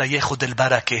بس لياخد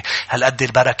البركة. هالقد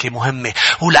البركة مهمة.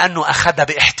 ولانه اخدها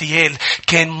باحتيال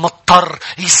كان مضطر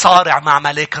يصارع مع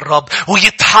ملاك الرب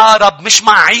ويتحارب، مش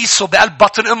مع عيسو بقلب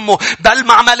بطن امه، بل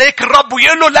مع ملاك الرب،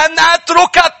 ويقول له لن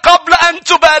اتركك قبل ان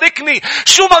تباركني.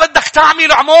 شو ما بدك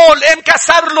تعمل عمول.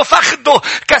 كسر له فخده،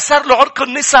 كسر له عرق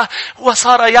النساء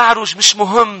وصار يعرج. مش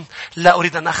مهم. لا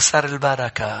أريد أن أخسر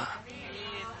البركة.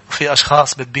 في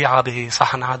أشخاص بتبيعها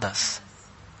بصحن عدس.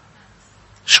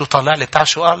 شو طلع لي؟ بتاع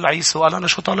شو قال عيسو؟ قال أنا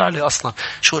شو طلع لي أصلا؟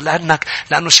 شو؟ لأنه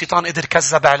الشيطان قدر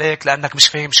كذب عليك، لأنك مش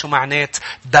فاهم شو معنات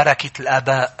بركة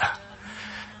الآباء،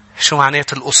 شو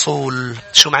معنات الأصول،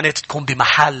 شو معنات تكون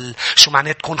بمحل، شو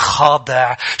معنات تكون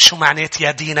خاضع، شو معنات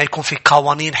يا دينا يكون في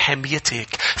قوانين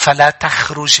حميتك. فلا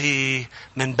تخرجي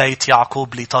من بيت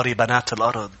يعقوب لطري بنات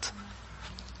الأرض.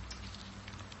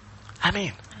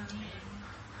 آمين.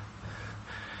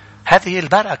 هذه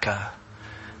البركة.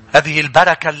 هذه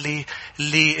البركة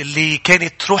اللي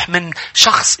كانت تروح من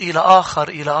شخص إلى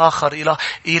آخر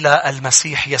إلى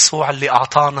المسيح يسوع، اللي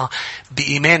أعطانا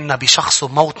بإيماننا بشخصه،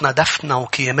 موتنا دفننا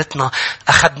وقيامتنا.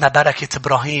 أخذنا بركة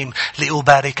إبراهيم: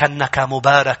 لأباركنك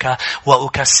مباركة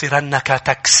وأكسرنك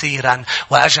تكسيرا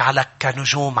وأجعلك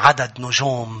كنجوم عدد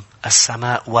نجوم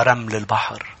السماء ورمل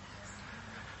البحر.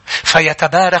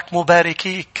 فيتبارك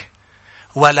مباركيك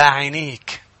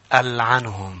ولاعنيك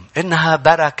ألعنهم. إنها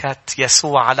بركة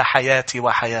يسوع على حياتي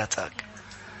وحياتك.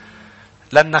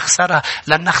 لن نخسرها.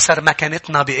 لن نخسر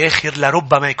مكانتنا بآخر.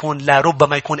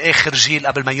 لربما يكون آخر جيل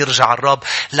قبل ما يرجع الرب.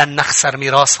 لن نخسر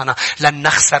ميراثنا. لن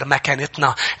نخسر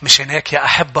مكانتنا. مش هناك يا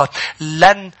أحبة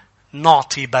لن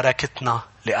نعطي بركتنا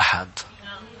لأحد.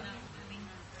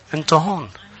 انتوا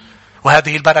هون.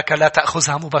 وهذه البركة لا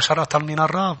تأخذها مباشرة من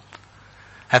الرب.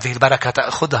 هذه البركة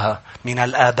تأخذها من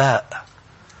الآباء.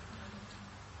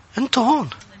 انتوا هون.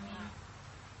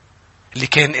 اللي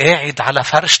كان قاعد على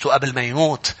فرشته قبل ما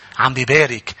يموت عم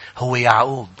بيبارك هو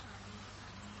يعقوب.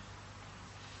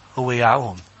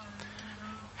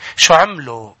 شو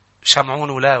عملوا شمعون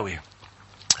ولاوي؟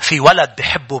 في ولد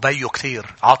بحبه بيه كثير،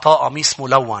 عطاه قميص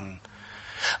ملون.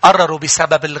 قرروا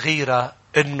بسبب الغيرة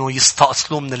انه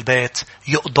يستأصلوه من البيت،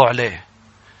 يقضوا عليه.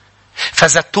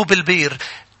 فزتوه بالبير.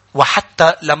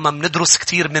 وحتى لما بندرس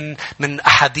كتير من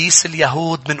أحاديث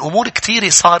اليهود، من أمور كتيرة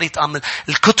صارت عن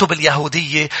الكتب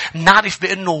اليهودية، نعرف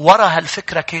بأنه وراء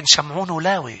هالفكرة كان شمعون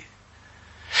ولاوي.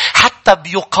 حتى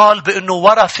بيقال بأنه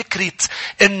وراء فكرة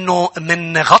أنه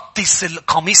من نغطس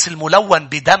القميص الملون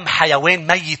بدم حيوان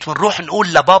ميت ونروح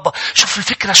نقول لبابا شوف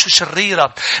الفكرة شو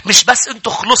شريرة، مش بس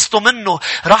أنتوا خلصتوا منه،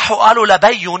 راحوا قالوا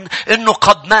لبيون أنه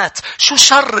قد مات. شو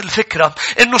شر الفكرة؟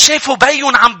 أنه شافوا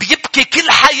بيون عم بيبكي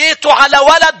كل حياته على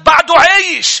ولد بعده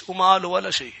عايش وما قالوا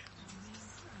ولا شيء.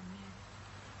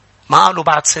 ما قالوا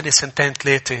بعد سنة سنتين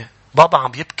ثلاثة بابا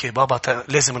عم يبكي، بابا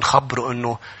لازم نخبره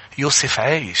أنه يوسف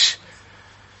عايش.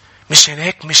 مش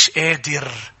هناك مش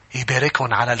قادر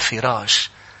يباركون على الفراش.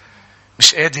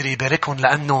 مش قادر يباركون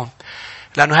لأنه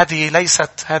هذه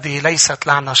ليست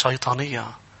لعنة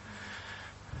شيطانية.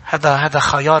 هذا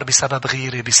خيار بسبب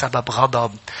غيرة، بسبب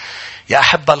غضب. يا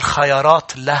أحب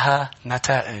الخيارات لها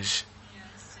نتائج.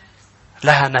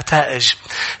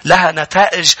 لها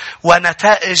نتائج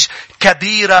ونتائج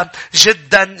كبيرة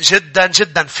جدا جدا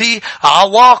جدا. في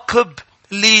عواقب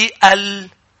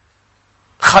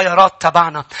خيارات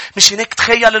تبعنا. مش هيك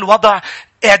تخيل الوضع،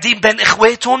 قاعدين بين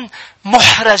اخواتهم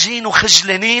محرجين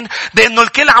وخجلانين بانه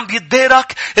الكل عم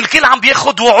بيتبارك، الكل عم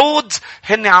بياخد وعود،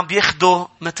 هن عم بياخدوا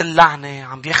مثل لعنة،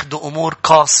 عم بياخدوا امور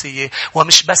قاسية.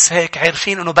 ومش بس هيك،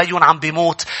 عارفين انه بيون عم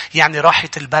بيموت، يعني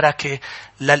راحت البركة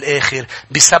للاخر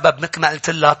بسبب مثل ما قلت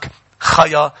لك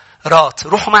خيارات.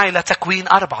 روحوا معي لتكوين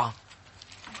 4.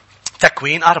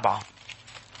 تكوين 4.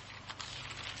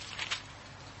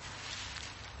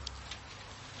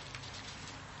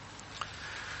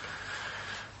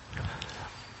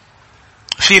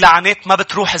 في لعنات ما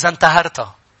بتروح إذا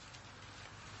انتهرتها،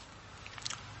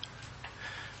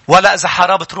 ولا إذا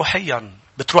حاربت روحيا،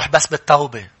 بتروح بس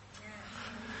بالتوبة.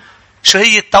 شو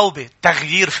هي التوبة؟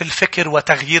 تغيير في الفكر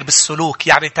وتغيير بالسلوك،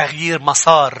 يعني تغيير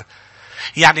مسار،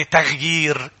 يعني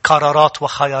تغيير قرارات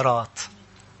وخيارات.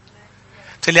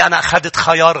 تقولي أنا أخذت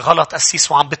خيار غلط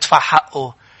أسيس وعم بدفع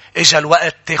حقه. إجا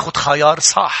الوقت تاخد خيار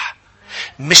صح،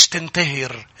 مش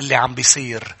تنتهر اللي عم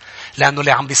بيصير، لأنه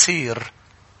اللي عم بيصير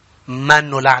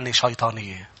منه لعنة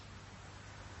شيطانية.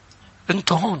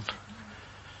 انتوا هون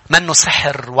منه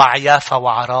سحر وعيافة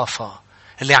وعرافة.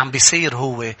 اللي عم بيصير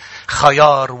هو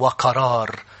خيار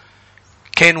وقرار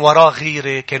كان وراه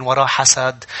غيرة، كان وراه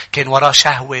حسد، كان وراه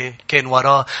شهوة، كان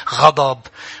وراه غضب،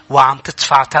 وعم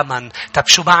تدفع ثمن. طب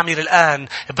شو بعمل الآن؟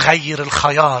 بغير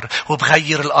الخيار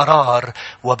وبغير القرار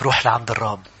وبروح لعند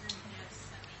الرب.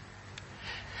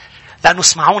 لأنه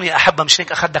اسمعوني أحبة، مش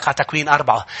هيك أخدك على تكوين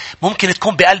 4. ممكن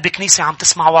تكون بقلب كنيسة عم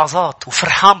تسمع وعظات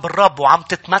وفرحان بالرب وعم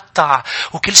تتمتع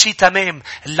وكل شيء تمام.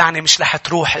 اللعنة مش رح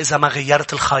تروح إذا ما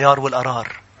غيرت الخيار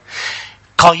والقرار.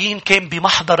 قايين كان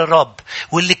بمحضر الرب،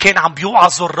 واللي كان عم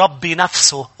بيوعظ الرب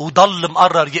بنفسه وضل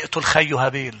مقرر يقتل خيه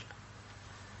هابيل.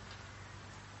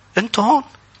 انتوا هون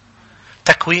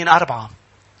تكوين 4،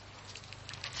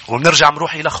 وبنرجع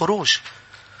نروح إلى خروج.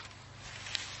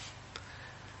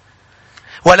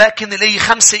 ولكن الإي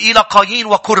 5 إلى قايين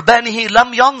وقربانه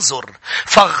لم ينظر،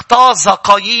 فاغتاظ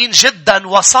قايين جدا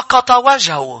وسقط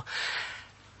وجهه.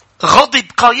 غضب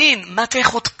قايين. ما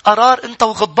تاخد قرار انت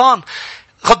وغضبان.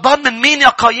 غضبان من مين يا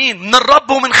قايين؟ من الرب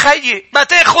ومن خيي. ما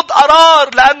تاخد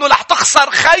قرار، لأنه رح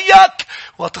تخسر خيك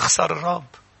وتخسر الرب.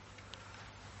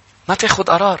 ما تاخد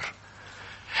قرار.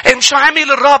 مش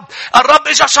عامل الرب. الرب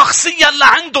اجا شخصيا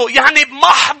لعنده، يعني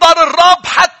بمحضر الرب.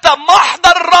 حتى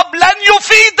محضر الرب لن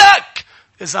يفيدك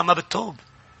إذا ما بتتوب.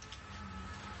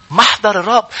 محضر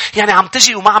الرب يعني عم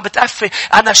تجي وما عم بتقفي.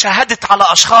 أنا شاهدت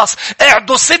على أشخاص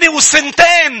قعدوا 1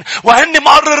 وسنتين وهن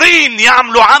مقررين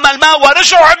يعملوا عمل ما،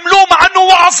 ورجعوا عملوه مع أنه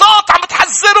وعظات عم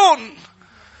بتحذرون.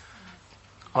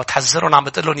 وتحذرون عم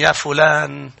بتقولون يا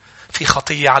فلان في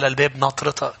خطية على الباب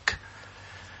ناطرتك.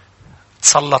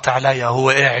 تسلط عليها هو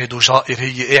قاعد وجائر،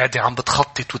 هي قاعدة عم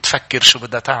بتخطط وتفكر شو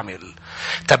بدها تعمل.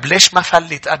 طب ليش ما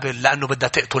فلت قبل؟ لأنه بدها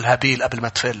تقتل هابيل قبل ما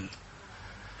تفل.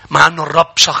 مع أنه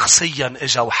الرب شخصيا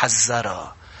إجا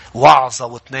وحذرها.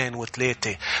 وعظة 2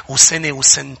 و3 وسنة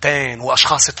وسنتين،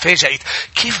 وأشخاص تفاجئت.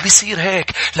 كيف بيصير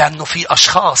هيك؟ لأنه في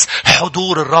أشخاص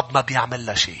حضور الرب ما بيعمل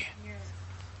لها شيء.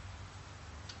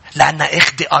 لأنها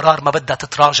اخدي قرار ما بدها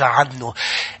تتراجع عنه.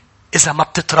 إذا ما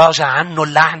بتتراجع عنه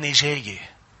اللعنة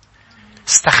جاية.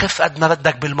 استخف قد ما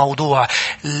بدك بالموضوع.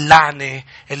 اللعنة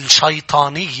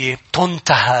الشيطانية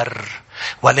تنتهر،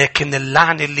 ولكن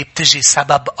اللعنة اللي بتجي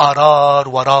سبب قرار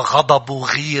وراء غضب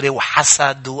وغيرة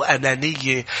وحسد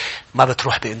وأنانية ما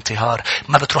بتروح بانتهار،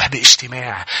 ما بتروح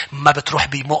باجتماع، ما بتروح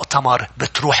بمؤتمر،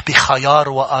 بتروح بخيار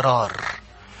وقرار.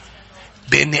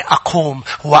 بإني أقوم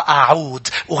وأعود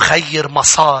وغير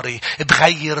مساري،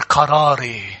 بغير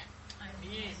قراري،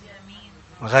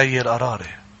 غير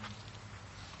قراري.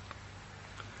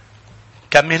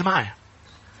 كمل معي.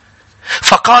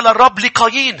 فقال الرب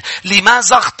لقايين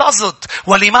لماذا اغتظت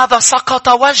ولماذا سقط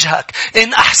وجهك؟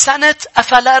 إن أحسنت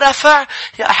أفلا رفع؟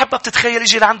 يا أحبة بتتخيل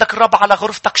يجي لعندك الرب على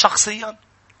غرفتك شخصيا،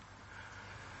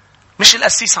 مش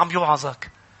القسيس عم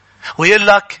يوعظك ويقول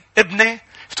لك ابني،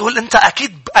 بتقول أنت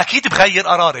أكيد بغير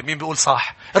قراري. مين بيقول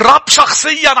صح؟ الرب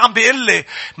شخصيا عم بيقول لي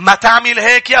ما تعمل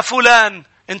هيك يا فلان.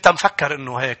 أنت مفكر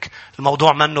إنه هيك.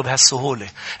 الموضوع منه بهالسهولة.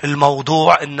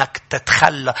 الموضوع إنك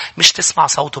تتخلى، مش تسمع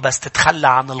صوته بس، تتخلى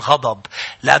عن الغضب.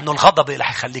 لأنه الغضب اللي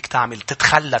رح يخليك تعمل.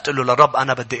 تتخلى، تقول له للرب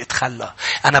أنا بدي أتخلى،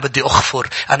 أنا بدي أغفر،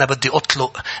 أنا بدي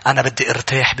أطلق، أنا بدي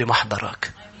ارتاح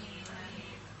بمحضرك.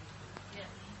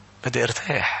 بدي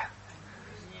ارتاح،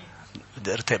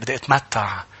 بدي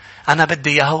أتمتع، أنا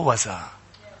بدي يهوذا.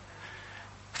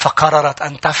 فقررت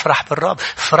أن تفرح بالرب.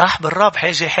 فرح بالرب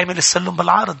حاجة حامل السلم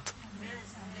بالعرض.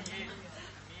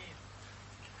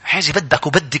 حاجة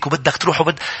بدك تروح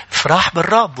فرح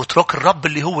بالرب، وترك الرب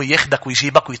اللي هو ياخدك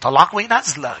ويجيبك ويطلعك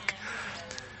وينزلك.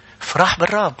 فرح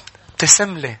بالرب.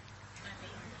 ابتسم لي.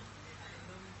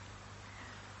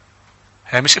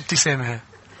 هي مش ابتسامة.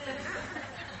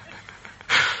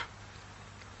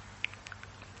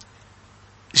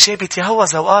 جابت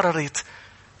يهوذا وقررت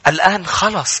الآن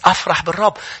خلص أفرح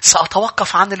بالرب،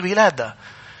 سأتوقف عن الولادة.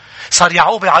 صار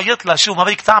يعقوب يعيط لها، شو ما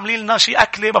بدك تعملي لنا شيء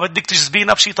أكلة؟ ما بدك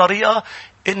تجذبينا بشي طريقة؟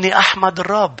 إني أحمد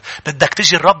الرب. بدك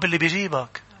تجي الرب اللي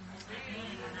بيجيبك.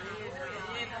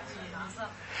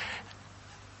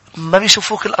 ما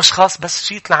بيشوفوك الأشخاص بس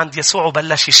جيت لعند يسوع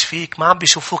وبلش يشفيك. ما عم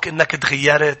بيشوفوك إنك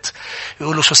تغيرت.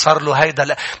 يقولوا شو صار له هيدا.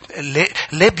 لا.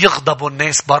 ليه بيغضبوا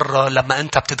الناس برا لما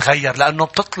أنت بتتغير؟ لأنه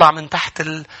بتطلع من تحت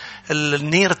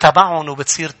النير تبعهم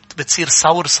بتصير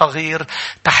ثور صغير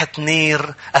تحت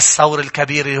نير الثور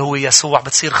الكبير اللي هو يسوع.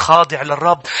 بتصير خاضع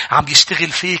للرب، عم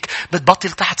يشتغل فيك.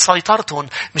 بتبطل تحت سيطرتهم.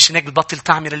 مش هيك بتبطل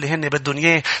تعمل اللي هن بدهم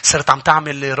إياه، صرت عم تعمل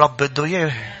اللي الرب بده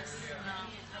إياه.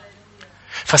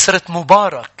 فصرت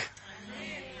مبارك.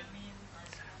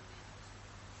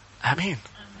 آمين.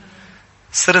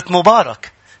 صرت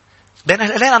مبارك. بين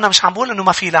الإله أنا مش عم بقول إنه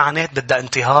ما في لعنات بدها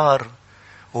انتهار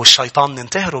والشيطان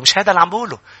ننتهره. مش هذا اللي عم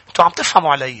بقوله. أنتوا عم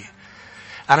تفهموا علي.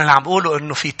 أنا اللي عم بقوله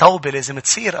إنه في توبة لازم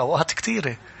تصير. أوقات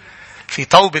كتيرة في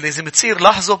توبة لازم تصير.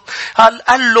 لاحظوا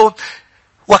قال له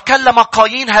وكلم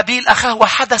قايين هابيل أخاه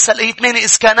وحدث الإثمان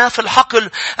إذ كانا في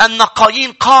الحقل أن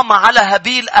قايين قام على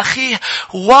هابيل أخيه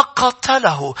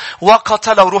وقتله.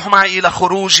 روح معي إلى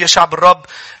خروج يا شعب الرب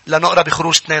لنقرأ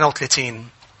بخروج 32.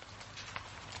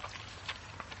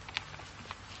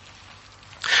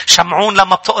 شمعون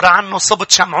لما بتقرأ عنه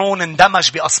صبت شمعون اندمج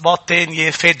بأصباط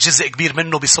تانية، فات جزء كبير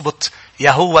منه بصبت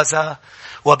يهوذا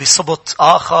وبصبت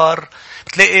آخر.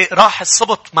 بتلاقي راح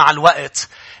الصبت مع الوقت.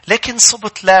 لكن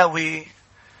صبت لاوي،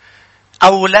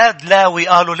 أولاد لاوي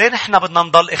قالوا ليه نحن بدنا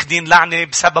نضل اخدين لعنة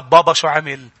بسبب بابا شو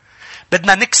عمل؟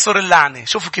 بدنا نكسر اللعنة.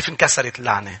 شوفوا كيف انكسرت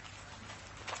اللعنة.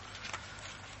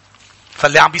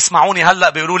 فاللي عم بيسمعوني هلأ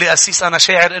بيقولوا لي أسيس أنا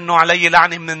شاعر إنه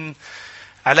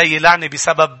علي لعنة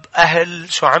بسبب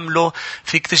أهل شو عملوا.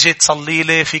 فيك تجي تصلي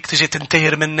لي، فيك تجي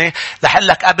تنتهر مني.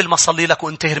 لحلك قبل ما صلي لك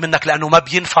وانتهر منك، لأنه ما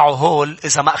بينفعوا هول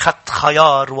إذا ما أخذت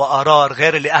خيار وقرار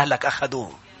غير اللي أهلك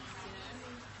أخذوه.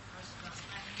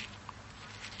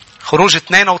 خروج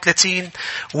 32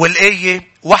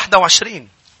 والآية 21.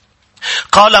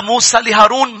 قال موسى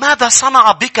لهارون ماذا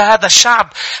صنع بك هذا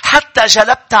الشعب حتى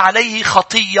جلبت عليه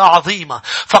خطية عظيمة؟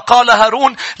 فقال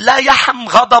هارون لا يحم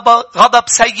غضب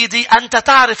سيدي، أنت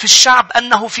تعرف الشعب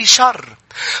أنه في شر.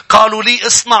 قالوا لي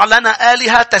اصنع لنا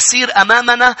آلهة تسير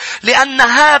أمامنا، لأن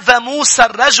هذا موسى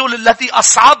الرجل الذي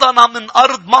أصعدنا من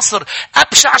أرض مصر.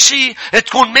 أبشع شيء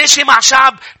تكون ماشي مع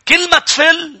شعب كلمة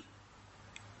تفل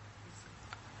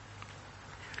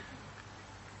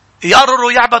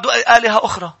يقرروا يعبدوا آلهة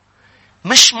أخرى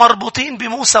مش مربوطين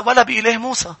بموسى ولا بإله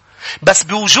موسى، بس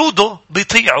بوجوده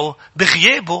بيطيعوا،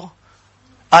 بغيابه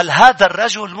قال هذا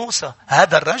الرجل موسى.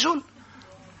 هذا الرجل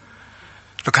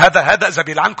لك هذا إذا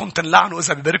بيلعنكم تنلعنوا،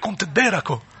 إذا بيبارككم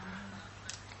تتباركوا.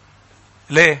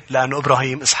 ليه؟ لأنه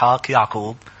إبراهيم إسحاق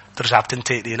يعقوب ترجع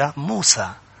بتنتقل إلى موسى.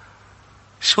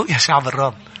 شو يا شعب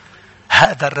الرب؟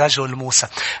 هذا الرجل موسى.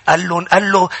 قال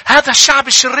له هذا الشعب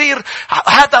الشرير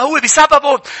هذا هو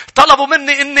بسببه طلبوا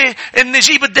مني إني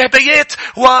جيب الذهبيات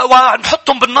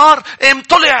ونحطهم بالنار.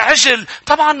 طلع عجل.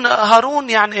 طبعا هارون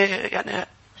يعني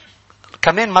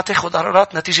كمان ما تاخد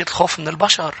قرارات نتيجة الخوف من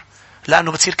البشر،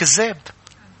 لأنه بتصير كذاب.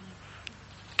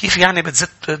 كيف يعني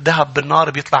بتزت ذهب بالنار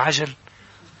بيطلع عجل؟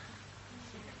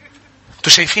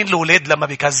 انتوا شايفين الأولاد لما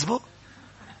بيكذبوا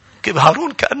كيف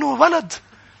هارون كأنه ولد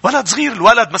صغير.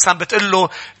 الولد مثلا بتقول له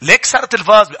ليه كسرت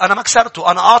الفاز؟ أنا ما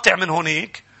كسرته، أنا قاطع من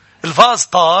هونيك. الفاز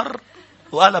طار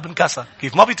وقلب انكسر.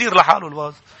 كيف ما بيطير لحاله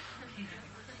الفاز؟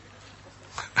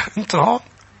 انت هون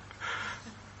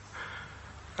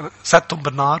سدتم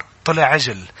بالنار طلع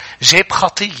عجل جاب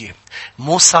خطية.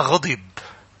 موسى غضب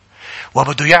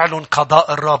وبده يعلن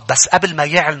قضاء الرب. بس قبل ما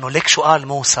يعلنه ليك شو قال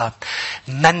موسى؟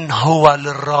 من هو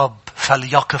للرب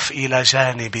فليقف إلى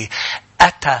جانبي.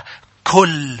 أتى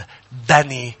كل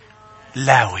بني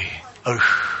لاوي.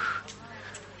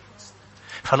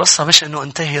 فالقصة مش انه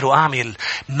انتهر واعمل.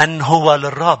 من هو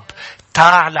للرب؟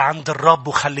 تعال عند الرب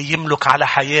وخليه يملك على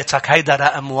حياتك. هيدا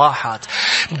رقم 1.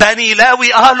 بني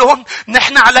لاوي قالوا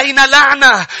نحن علينا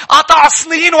لعنة. قطع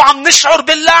سنين وعم نشعر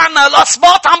باللعنة.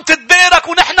 الأصباط عم تتبارك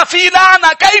ونحن في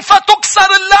لعنة. كيف تكسر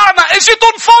اللعنة؟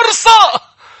 اجتن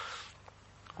فرصة.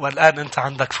 والآن أنت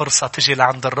عندك فرصة تجي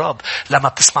لعند الرب. لما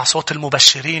بتسمع صوت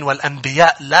المبشرين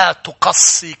والأنبياء لا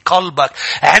تقصي قلبك.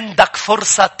 عندك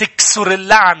فرصة تكسر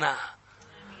اللعنة.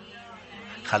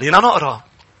 خلينا نقرأ.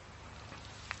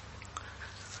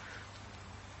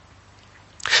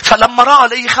 فلما رأى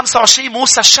الآية 25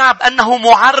 موسى الشعب أنه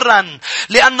معرًا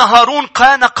لأن هارون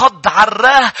كان قد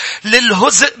عراه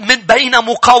للهزء من بين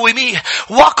مقاوميه،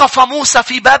 وقف موسى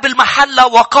في باب المحلة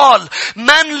وقال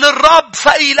من للرب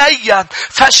فإلي.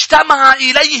 فاجتمع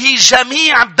إليه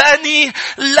جميع بني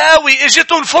لاوي.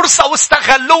 اجتوا الفرصة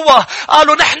واستغلوها.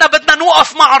 قالوا نحن بدنا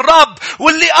نوقف مع الرب.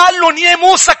 واللي قال لهم يا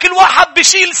موسى كل واحد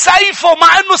بيشيل سيفه،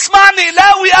 مع انه اسمعني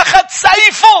لاوي أخذ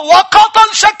سيفه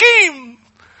وقتل شكيم.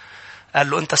 قال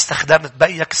له أنت استخدمت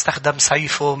بيك استخدم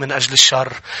سيفه من أجل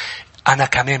الشر. أنا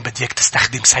كمان بديك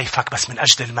تستخدم سيفك بس من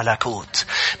أجل الملكوت.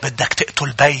 بدك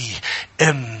تقتل بي،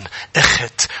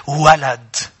 أخت،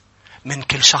 ولد من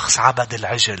كل شخص عبد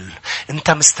العجل.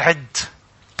 أنت مستعد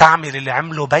تعمل اللي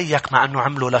عمله بيك مع أنه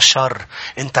عمله للشر،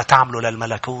 أنت تعمله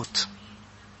للملكوت.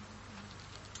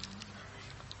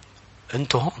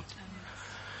 أنتوا هون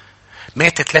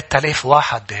مات 3000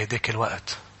 واحد بهديك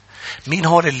الوقت. مين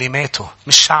هول اللي ماتوا؟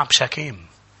 مش شعب شكيم.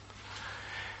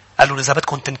 قالوا إذا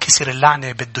بدكم تنكسر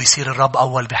اللعنة بده يصير الرب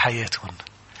أول بحياتكم.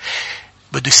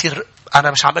 بده يصير.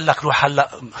 أنا مش عم أقول لك روح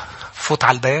هلأ فوت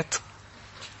على البيت.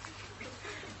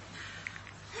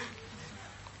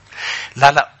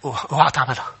 لا اوعى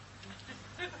تعملها.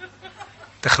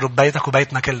 تخرب بيتك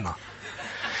وبيتنا كلنا.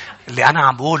 اللي أنا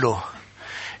عم بقوله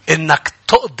إنك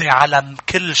تقضي على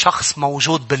كل شخص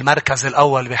موجود بالمركز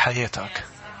الأول بحياتك.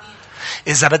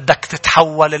 إذا بدك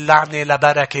تتحول اللعنة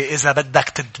لبركة، إذا بدك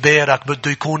تتبارك،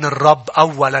 بده يكون الرب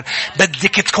أولا.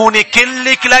 بدك تكوني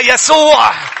كلك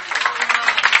ليسوع.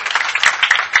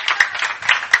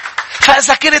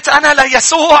 فإذا كنت أنا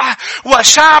ليسوع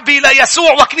وشعبي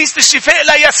ليسوع وكنيسة الشفاء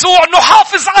ليسوع،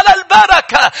 نحافظ على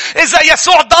البركة. إذا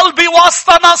يسوع ضل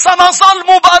بوسطنا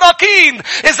سنظل مباركين.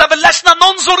 إذا بلشنا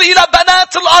ننظر إلى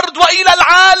بنات الأرض وإلى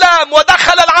العالم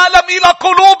ودخل العالم إلى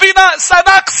قلوبنا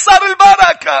سنكسر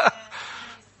البركة.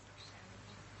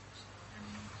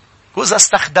 وإذا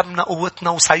استخدمنا قوتنا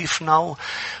وسيفنا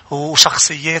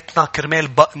وشخصياتنا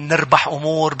كرمال نربح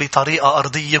أمور بطريقة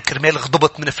أرضية، وكرمال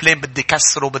غضبت من فلان بدي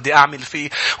كسره وبدي أعمل فيه،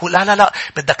 ولا لا لا،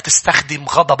 بدك تستخدم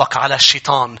غضبك على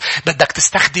الشيطان. بدك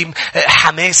تستخدم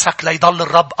حماسك ليضل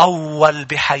الرب أول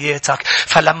بحياتك.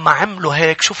 فلما عملوا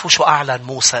هيك، شوفوا شو أعلن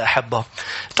موسى يا أحبة.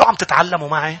 انتوا عم تتعلموا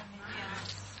معي؟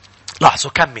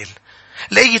 لاحظوا كمل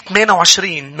الآية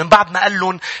 28. من بعد ما قال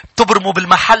لهم بتبرموا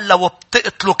بالمحلة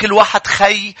وبتقتلوا كل واحد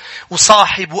خي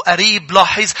وصاحب وقريب.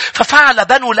 لاحظ: ففعل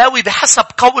بنو لاوي بحسب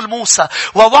قول موسى،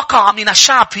 ووقع من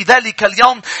الشعب في ذلك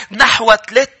اليوم نحو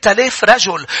 3000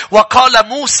 رجل. وقال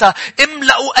موسى: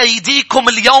 املأوا أيديكم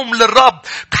اليوم للرب،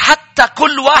 حتى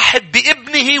كل واحد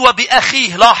بابنه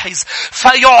وبأخيه. لاحظ: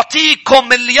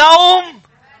 فيعطيكم اليوم.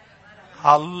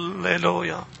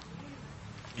 هللويا.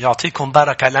 يعطيكم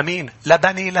بركة. لمين؟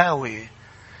 لبني لاوي.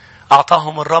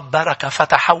 أعطاهم الرب بركة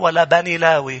فتحول بني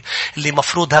لاوي اللي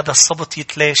مفروض هذا السبط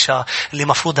يتلاشى، اللي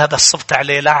مفروض هذا السبط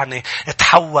عليه لعنة،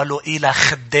 تحولوا إلى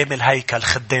خدام الهيكل،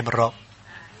 خدام الرب.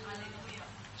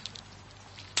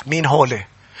 مين هولي؟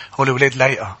 هولي ولاد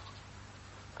ليقا.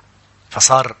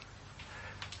 فصار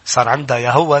عندها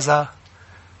يهوذا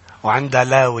وعندها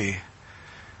لاوي.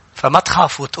 فما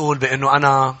تخاف وتقول بأنه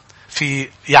أنا في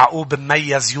يعقوب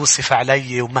مميز يوسف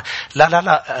علي لا لا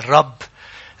لا.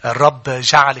 الرب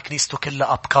جعل كنيسته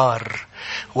كلها أبكار،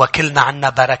 وكلنا عنا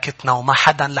بركتنا، وما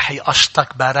حدا رح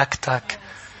يقشطك بركتك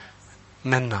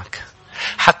منك.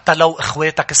 حتى لو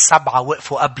إخواتك السبعة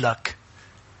وقفوا قبلك.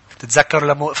 تتذكر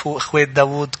لما وقفوا إخوات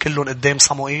داود كلهم قدام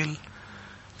صموئيل؟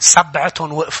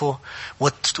 سبعتهم وقفوا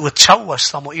وتشوش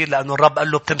صموئيل، لأنه الرب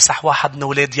قال له بتمسح واحد من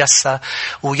ولاد يسا،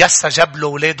 ويسا جاب له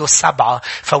ولاده السبعة.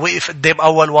 فوقف قدام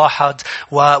أول واحد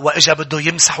وإجا بده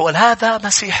يمسح وقال هذا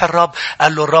مسيح الرب.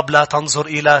 قال له الرب: لا تنظر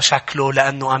إلى شكله،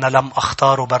 لأنه أنا لم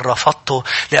أختاره بل رفضته،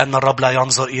 لأن الرب لا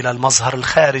ينظر إلى المظهر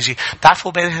الخارجي.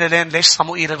 تعرفوا بين هلالين ليش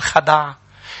صموئيل انخدع؟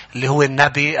 اللي هو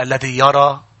النبي الذي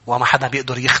يرى وما حدا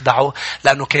بيقدر يخدعه،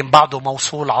 لأنه كان بعده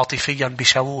موصول عاطفيا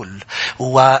بشاول،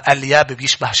 والياب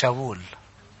بيشبه شاول.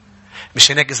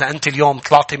 مش هناك إذا أنت اليوم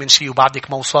طلعتي من شيء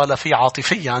وبعدك موصالة فيه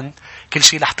عاطفيا، كل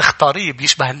شيء رح تختاريه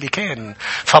بيشبه اللي كان،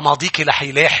 فماضيك رح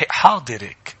يلاحق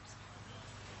حاضرك.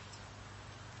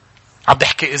 عم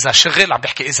بحكي إذا شغل، عم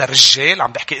بحكي إذا رجال،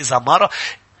 عم بحكي إذا مرة.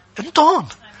 انتوا هون.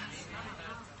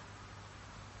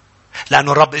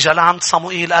 لأنه الرب إجا لعند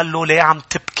صموئيل قال له: ليه عم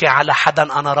تبكي على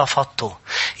حدا أنا رفضته؟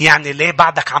 يعني ليه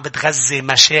بعدك عم بتغذي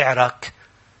مشاعرك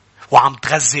وعم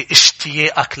تغذي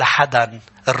اشتياقك لحدا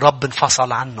الرب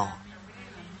انفصل عنه؟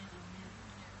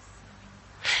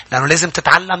 لأنه لازم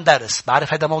تتعلم درس.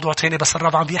 بعرف هذا موضوع تاني، بس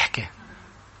الرب عم بيحكي.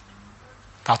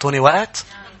 تعطوني وقت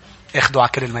اخدوا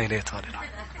على كل الميلات.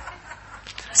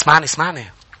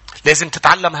 اسمعني. لازم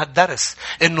تتعلم هالدرس،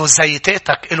 انه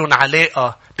زيتاتك إلهم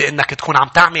علاقة بانك تكون عم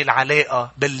تعمل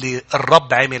علاقة باللي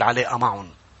الرب عامل علاقة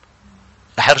معهم.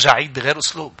 رح ارجع عيد بغير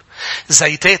اسلوب.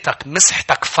 زيتاتك،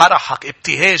 مسحتك، فرحك،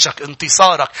 ابتهاجك،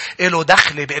 انتصارك إله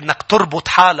دخل بانك تربط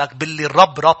حالك باللي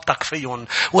الرب رابطك فيهم.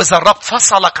 واذا الرب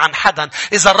فصلك عن حدا،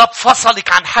 اذا الرب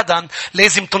فصلك عن حدا،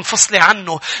 لازم تنفصلي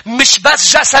عنه، مش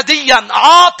بس جسديا،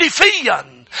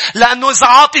 عاطفيا. لأنه إذا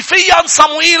عاطفيا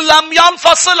صموئيل لم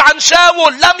ينفصل عن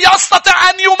شاول، لم يستطع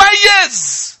أن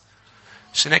يميز.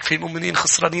 عشان هيك في مؤمنين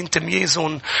خسرانين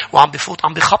تمييزهم، وعم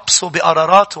بيخبصوا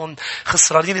بقراراتهم،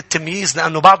 خسرانين التمييز،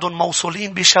 لأنه بعضهم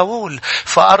موصولين بشاول.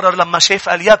 فقرر لما شاف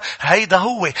الياب هيدا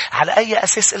هو. على أي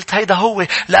أساس قلت هيدا هو؟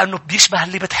 لأنه بيشبه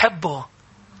اللي بتحبه.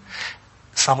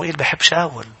 صموئيل بيحب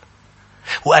شاول،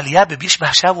 والياب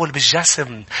بيشبه شاول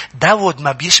بالجسم. داود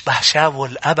ما بيشبه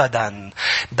شاول أبدا،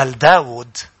 بل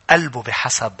داود قلبه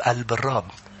بحسب قلب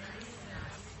الرب.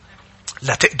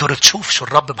 لا تقدر تشوف شو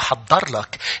الرب محضر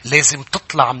لك، لازم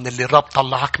تطلع من اللي الرب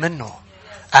طلعك منه.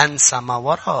 أنسى ما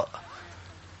وراء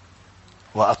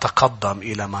وأتقدم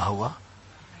إلى ما هو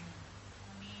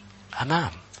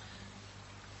أمام.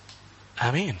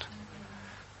 آمين.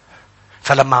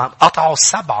 فلما قطعوا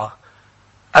السبعة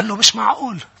قال له: مش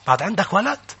معقول، بعد عندك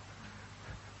ولد؟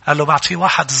 قال له: بعد في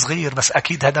واحد صغير، بس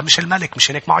أكيد هذا مش الملك.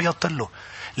 مش هيك ما عيطت له.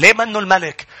 ليه منه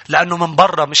الملك؟ لأنه من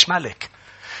برا مش ملك.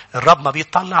 الرب ما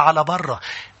بيطلع على برا.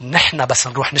 نحن بس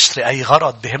نروح نشتري أي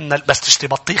غرض بهمنا، بس تشتري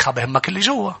بطيخة بهمك اللي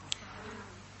جوا.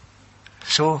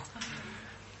 شو؟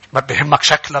 ما بهمك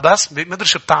شكلها بس. ما ادري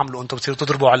شو بتعملوا انتوا، بتصيروا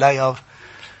تضربوا عليها.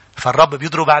 فالرب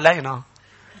بيضرب علينا.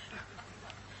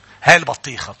 هاي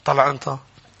البطيخة طلع انت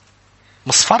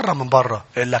مصفرة من برا،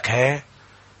 يقول لك هاي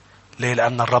ليه؟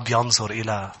 لأن الرب ينظر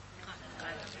إلى،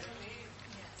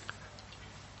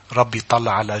 الرب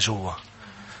يطلع على جوا.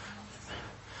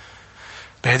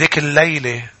 بهذيك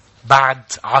الليلة بعد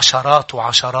عشرات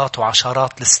وعشرات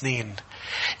وعشرات السنين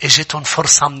اجتهم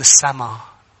فرصة من السماء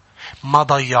ما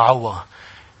ضيعوها.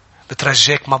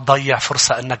 بترجيك ما تضيع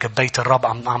فرصة انك ببيت الرب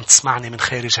عم تسمعني من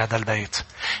خارج هذا البيت.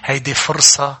 هيدي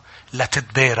فرصة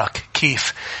لتتبارك.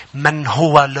 كيف؟ من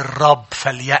هو للرب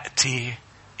فليأتي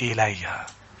إلي.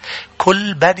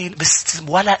 كل بني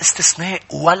ولا استثناء،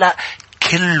 ولا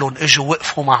كلهم اجوا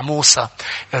وقفوا مع موسى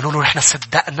قالوا له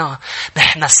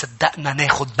نحن صدقنا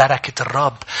ناخد بركة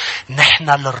الرب. نحن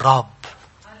للرب.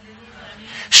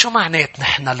 شو معنات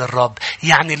نحن للرب؟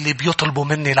 يعني اللي بيطلبوا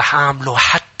مني رح أعمله،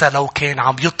 حتى لو كان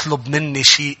عم يطلب مني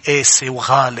شيء قاسي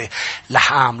وغالي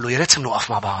رح أعمله. يا ريت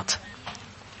نوقف مع بعض.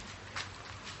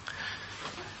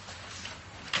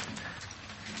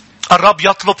 الرب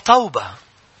يطلب توبة.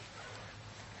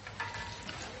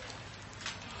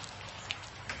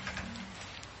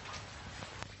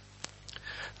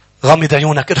 غمض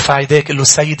عيونك، ارفع يديك، قل له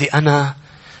سيدي أنا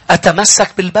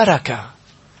أتمسك بالبركة.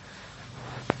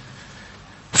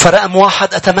 فرقم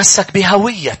 1 أتمسك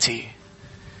بهويتي.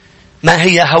 ما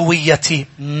هي هويتي؟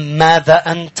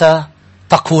 ماذا أنت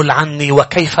تقول عني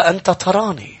وكيف أنت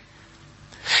تراني.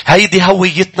 هيدي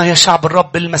هويتنا يا شعب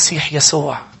الرب المسيح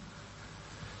يسوع.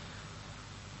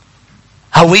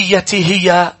 هويتي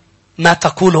هي ما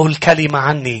تقوله الكلمة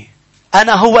عني.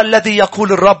 أنا هو الذي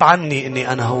يقول الرب عني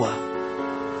إني أنا هو.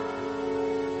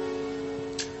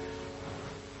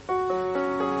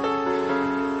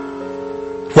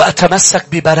 وأتمسك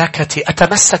ببركتي،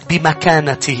 أتمسك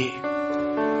بمكانتي.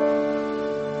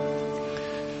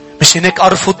 مش هيك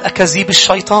أرفض أكاذيب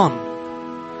الشيطان.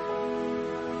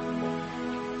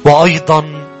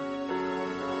 وأيضا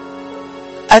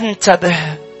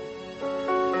أنتبه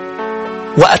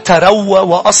وأتروى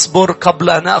وأصبر قبل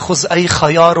أن أخذ أي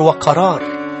خيار وقرار،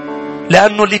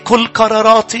 لأنه لكل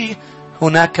قراراتي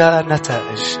هناك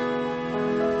نتائج.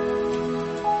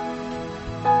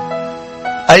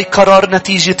 أي قرار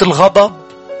نتيجة الغضب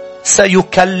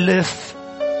سيكلف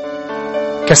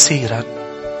كثيرا.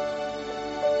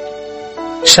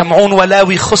 شمعون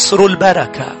ولاوي خسروا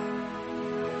البركة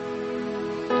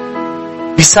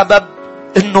بسبب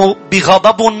أنه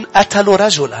بغضب قتلوا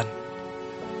رجلا.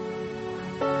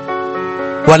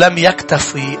 ولم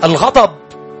يكتفي الغضب،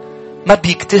 ما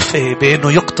بيكتفي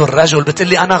بأنه يقتل رجل.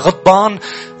 بتقلي أنا غضبان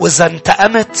وإذا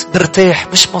انتقمت برتاح.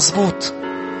 مش مزبوط.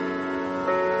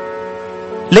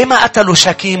 ليه ما قتلوا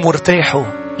شكيم وارتاحوا؟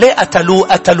 ليه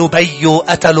قتلوا بيو،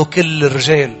 قتلوا كل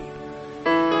الرجال؟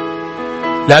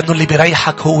 لأنه اللي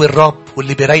بيريحك هو الرب،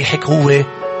 واللي بيريحك هو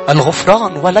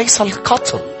الغفران وليس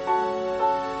القتل،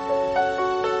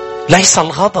 ليس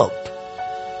الغضب.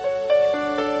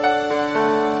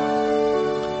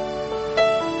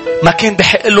 ما كان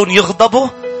بحق لهم يغضبوا؟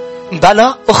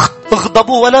 بلا،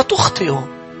 اغضبوا ولا تخطئوا.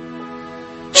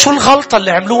 شو الغلطة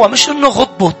اللي عملوها؟ مش انه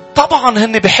غضبوا. طبعا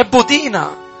هن بيحبوا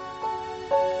دينا،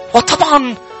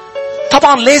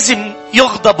 وطبعا لازم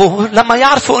يغضبوا لما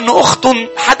يعرفوا انه اختهم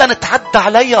حدا اتعدى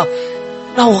عليها.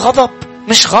 انه غضب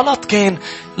مش غلط. كان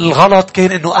الغلط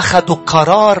كان انه اخذوا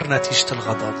قرار نتيجة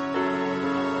الغضب.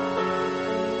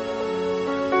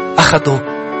 اخذوا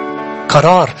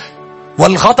قرار،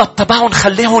 والغضب تبعهم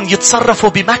خليهم يتصرفوا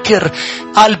بمكر.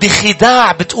 قال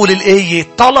بخداع، بتقول الآية،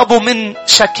 طلبوا من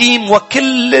شكيم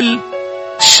وكل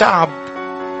الشعب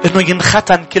انه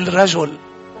ينختن كل رجل.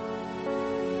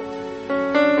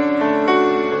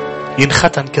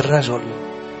 ينختن كل رجل.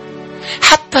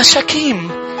 حتى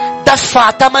شكيم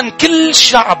دفع ثمن كل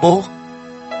شعبه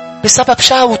بسبب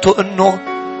شهوته انه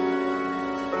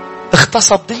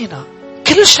اغتصب دينا.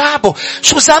 كل شعبه.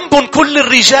 شو ذنبهم كل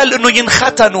الرجال انه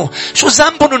ينختنوا؟ شو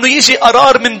ذنبهم انه يجي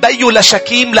قرار من بيه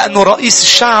لشكيم لانه رئيس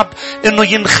الشعب انه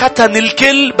ينختن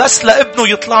الكل بس لابنه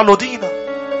يطلع له دينا؟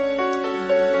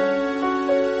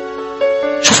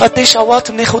 شوف قديش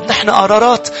اوقات بناخد نحن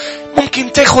قرارات.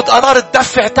 ممكن تاخد قرار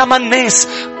تدفع 8 ناس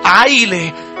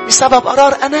عائلة بسبب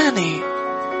قرار اناني.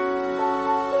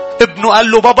 ابنه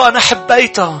قال له بابا انا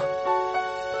حبيتها.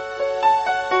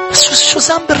 بس شو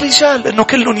ذنب الرجال انه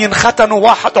كلهم ينختنوا؟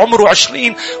 واحد عمره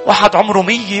 20، واحد عمره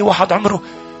 100، واحد عمره.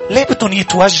 ليه بدهم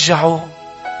يتوجعوا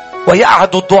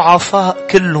ويقعدوا الضعفاء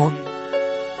كلهم؟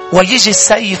 ويجي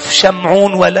السيف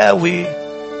شمعون ولاوي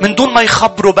من دون ما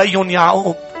يخبروا بيهم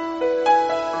يعقوب.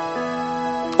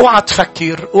 اوعى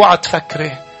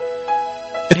تفكري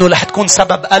انه رح تكون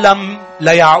سبب ألم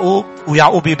ليعقوب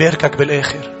ويعقوب يباركك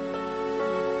بالاخر.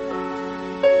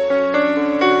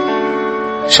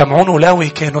 شمعون ولاوي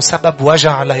كانوا سبب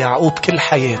وجع ليعقوب كل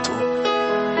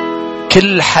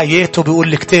حياته. بيقول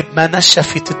الكتاب ما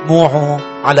نشفت دموعه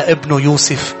على ابنه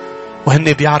يوسف وهن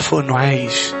بيعرفوا انه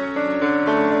عايش.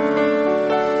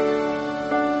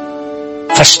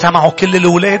 فاجتمعوا كل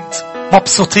الأولاد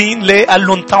مبسوطين. ليه؟ قال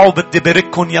له انتعوا بدي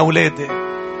بارككم يا أولادي.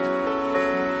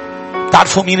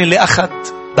 تعرفوا مين اللي أخذ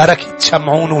بركة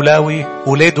شمعون ولاوي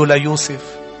أولاده ليوسف؟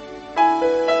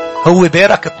 هو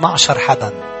بارك 12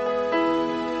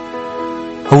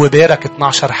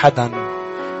 حدا.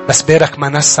 بس بارك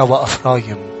منسى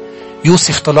وأفرايم.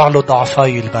 يوسف طلع له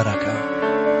ضعفاي البركة.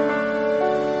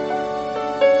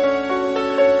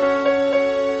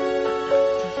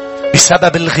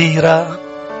 بسبب الغيرة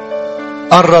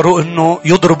قرروا انه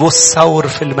يضربوا الثور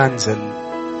في المنزل.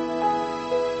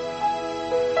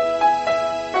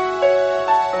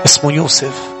 اسمه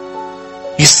يوسف.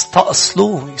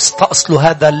 يستأصلوا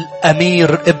هذا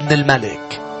الأمير ابن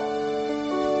الملك.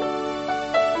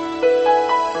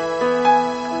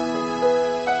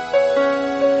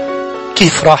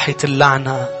 كيف راحت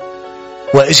اللعنة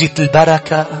واجت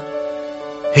البركة؟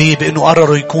 هي بأنه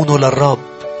قرروا يكونوا للرب.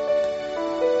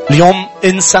 اليوم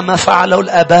انسى ما فعله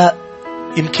الآباء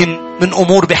يمكن من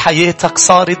أمور بحياتك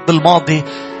صارت بالماضي.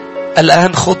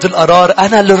 الآن خذ القرار.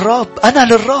 أنا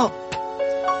للرب.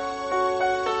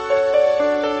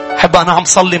 حب أنا عم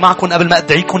صلي معكم قبل ما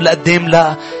أدعيكم لقدام.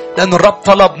 لأن الرب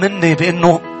طلب مني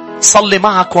بأنه صلي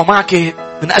معك ومعك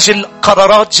من أجل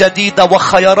قرارات جديدة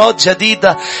وخيارات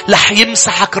جديدة. رح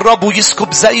يمسحك الرب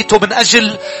ويسكب زيته من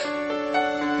أجل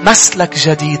مسلك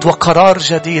جديد وقرار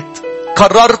جديد.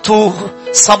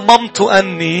 صممت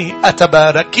أني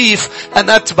أتبارك. كيف؟ أن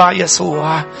أتبع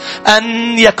يسوع.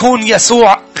 أن يكون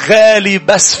يسوع غالي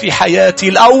بس في حياتي،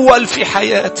 الأول في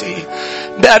حياتي.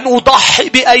 بأن أضحي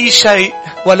بأي شيء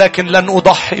ولكن لن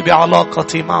أضحي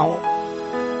بعلاقتي معه.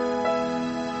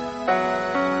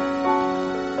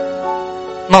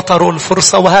 نطروا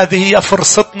الفرصة وهذه هي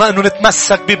فرصتنا أن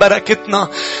نتمسك ببركتنا.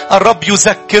 الرب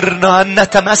يذكرنا أن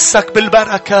نتمسك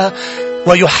بالبركة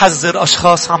ويحذر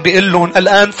أشخاص عم بيقول لهم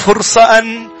الآن فرصة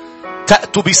أن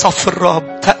تأتوا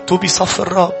بصف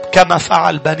الرب كما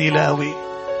فعل بني لاوي.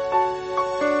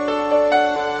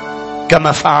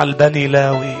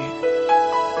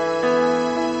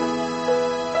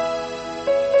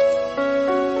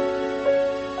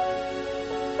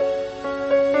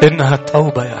 إنها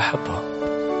التوبة يا أحبة.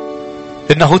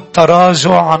 إنه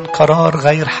التراجع عن قرار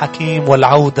غير حكيم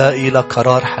والعودة إلى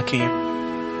قرار حكيم.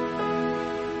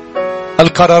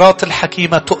 القرارات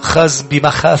الحكيمة تؤخذ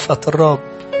بمخافة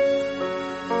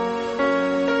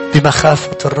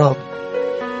الرب.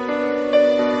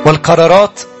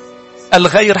 والقرارات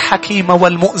الغير حكيمة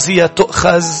والمؤذية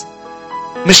تؤخذ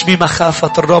مش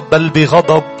بمخافة الرب بل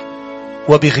بغضب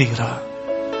وبغيرة.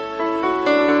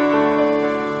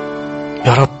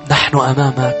 يا رب نحن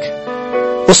أمامك.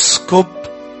 اسكب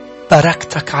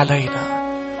بركتك علينا.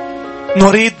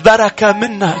 نريد بركة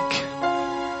منك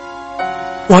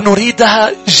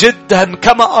ونريدها جدا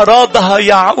كما أرادها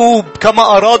يعقوب،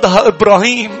 كما أرادها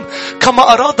إبراهيم،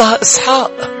 كما أرادها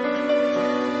إسحاق.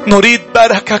 نريد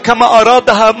بركة كما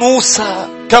أرادها موسى،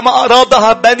 كما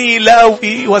أرادها بني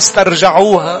لاوي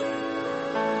واسترجعوها.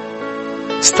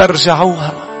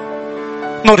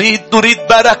 نريد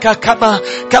بركة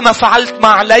كما فعلت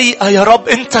مع ليئة. يا رب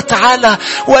أنت تعالى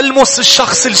والمس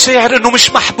الشخص الشاعر أنه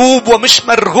مش محبوب ومش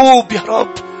مرغوب يا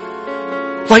رب،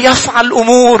 ويفعل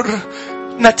أمور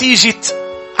نتيجة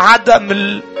عدم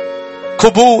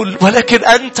القبول، ولكن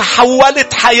أنت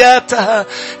حولت حياتها،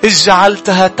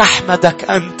 جعلتها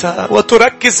تحمدك أنت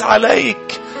وتركز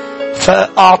عليك،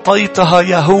 فأعطيتها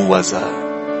يهوذا.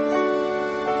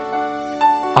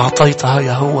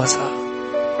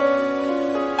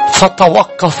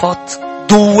 فتوقفت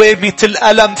دوامة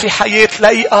الألم في حياة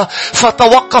ليئة،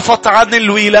 فتوقفت عن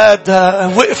الولادة.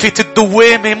 وقفت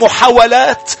الدوامة،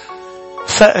 محاولات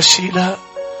فاشلة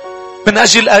من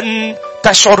أجل أن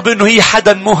تشعر بأنه هي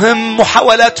حدا مهم،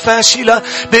 محاولات فاشلة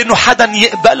بأنه حدا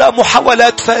يقبلها،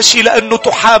 محاولات فاشلة أنه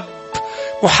تحب،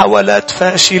 محاولات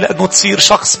فاشلة أنه تصير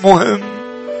شخص مهم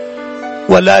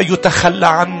ولا يتخلى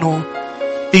عنه،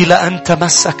 إلى أن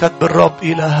تمسكت بالرب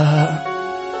إلها.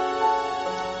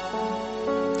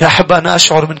 يا أحب أنا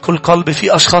أشعر من كل قلبي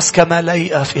في أشخاص كما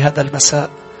ليئة في هذا المساء،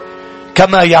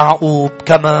 كما يعقوب،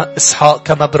 كما إسحاق،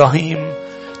 كما إبراهيم،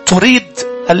 تريد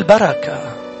البركة.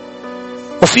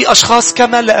 وفي أشخاص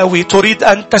كما لاوي تريد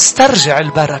أن تسترجع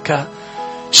البركة.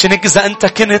 شنك إذا أنت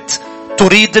كنت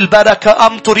تريد البركة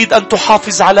أم تريد أن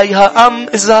تحافظ عليها؟ أم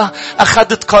إذا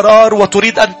أخذت قرار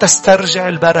وتريد أن تسترجع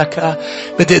البركة،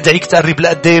 بدي أدعيك تقرب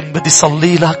لقدام، بدي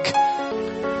صلي لك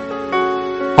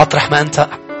مطرح ما أنت،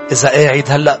 إذا قاعد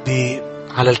هلأ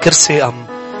على الكرسي أم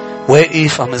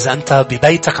واقف، أم إذا أنت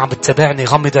ببيتك عم بتتابعني،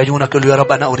 غمض عيونك قل له: يا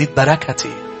رب أنا أريد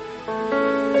بركتي.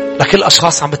 لكل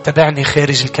أشخاص عم بتتابعني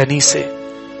خارج الكنيسة،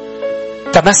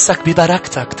 تمسك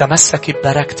ببركتك، تمسك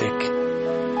ببركتك.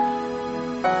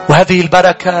 وهذه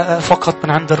البركة فقط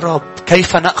من عند الرب.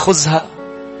 كيف نأخذها؟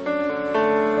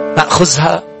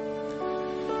 نأخذها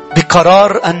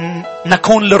بقرار أن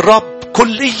نكون للرب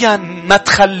كليا،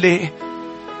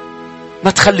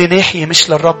 ما تخلي ناحية مش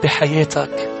للرب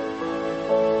بحياتك.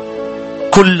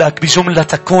 كلك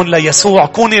بجملتك كون ليسوع،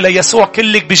 كوني ليسوع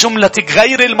كلك بجملتك،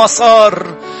 غير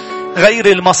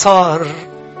المسار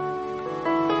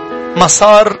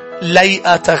مسار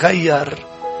ليئة تغير.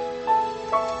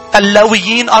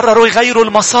 اللويين قرروا يغيروا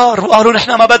المسار وقالوا: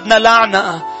 نحن ما بدنا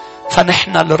لعنة،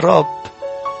 فنحن للرب،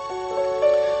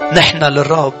 نحن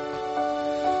للرب.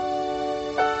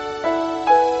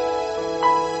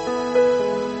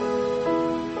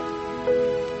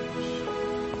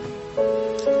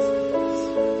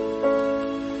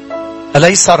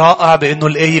 أليس رائع بأنه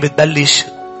الآية بتبلش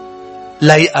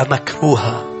ليئة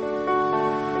مكروهة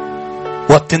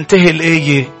وبتنتهي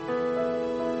الآية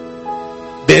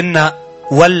بأن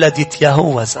ولدت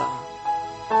يهوذا؟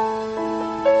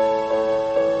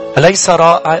 أليس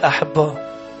رائع أحبه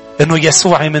أنه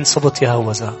يسوع من سبط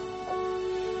يهوذا؟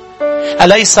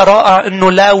 أليس رائع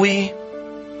أنه لاوي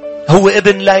هو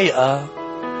ابن ليئة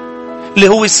اللي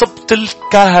هو سبط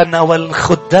الكهنة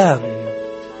والخدام،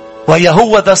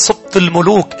 ويهوذا سبط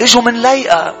الملوك اجوا من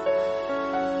ليئة،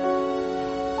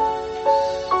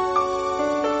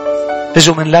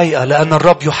 اجوا من ليئة. لأن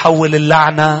الرب يحول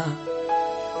اللعنة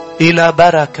إلى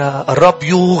بركة. الرب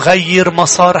يغير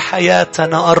مسار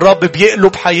حياتنا. الرب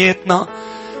بيقلب حياتنا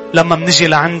لما منجي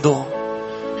لعنده،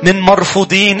 من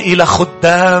مرفوضين إلى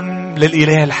خدام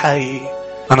للإله الحي.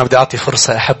 أنا بدي أعطي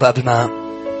فرصة أحب قبل ما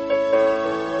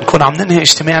نكون عم ننهي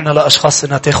اجتماعنا لأشخاص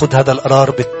إنها تاخد هذا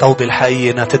القرار بالتوبة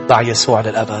الحقيقية، إنها تتبع يسوع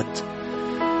للأبد.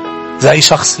 زي أي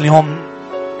شخص اليوم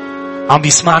عم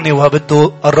بيسمعني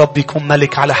وبده الرب يكون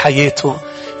ملك على حياته،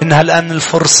 إنها الآن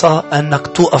الفرصة أنك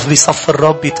توقف بصف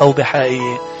الرب بتوبة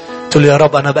حقيقية. تقول: يا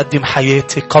رب أنا بقدم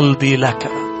حياتي، قلبي لك،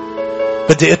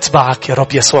 بدي أتبعك يا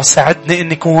رب يسوع، ساعدني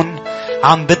إني أكون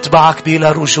عم بتبعك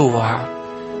بلا رجوع.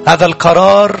 هذا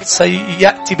القرار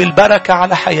سيأتي بالبركة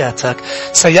على حياتك،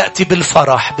 سيأتي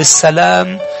بالفرح،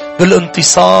 بالسلام،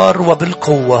 بالانتصار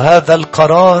وبالقوة. هذا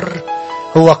القرار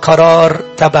هو قرار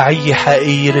تبعية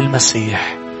حقيقية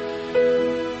للمسيح،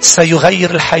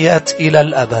 سيغير الحياة إلى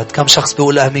الأبد. كم شخص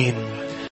بيقول آمين؟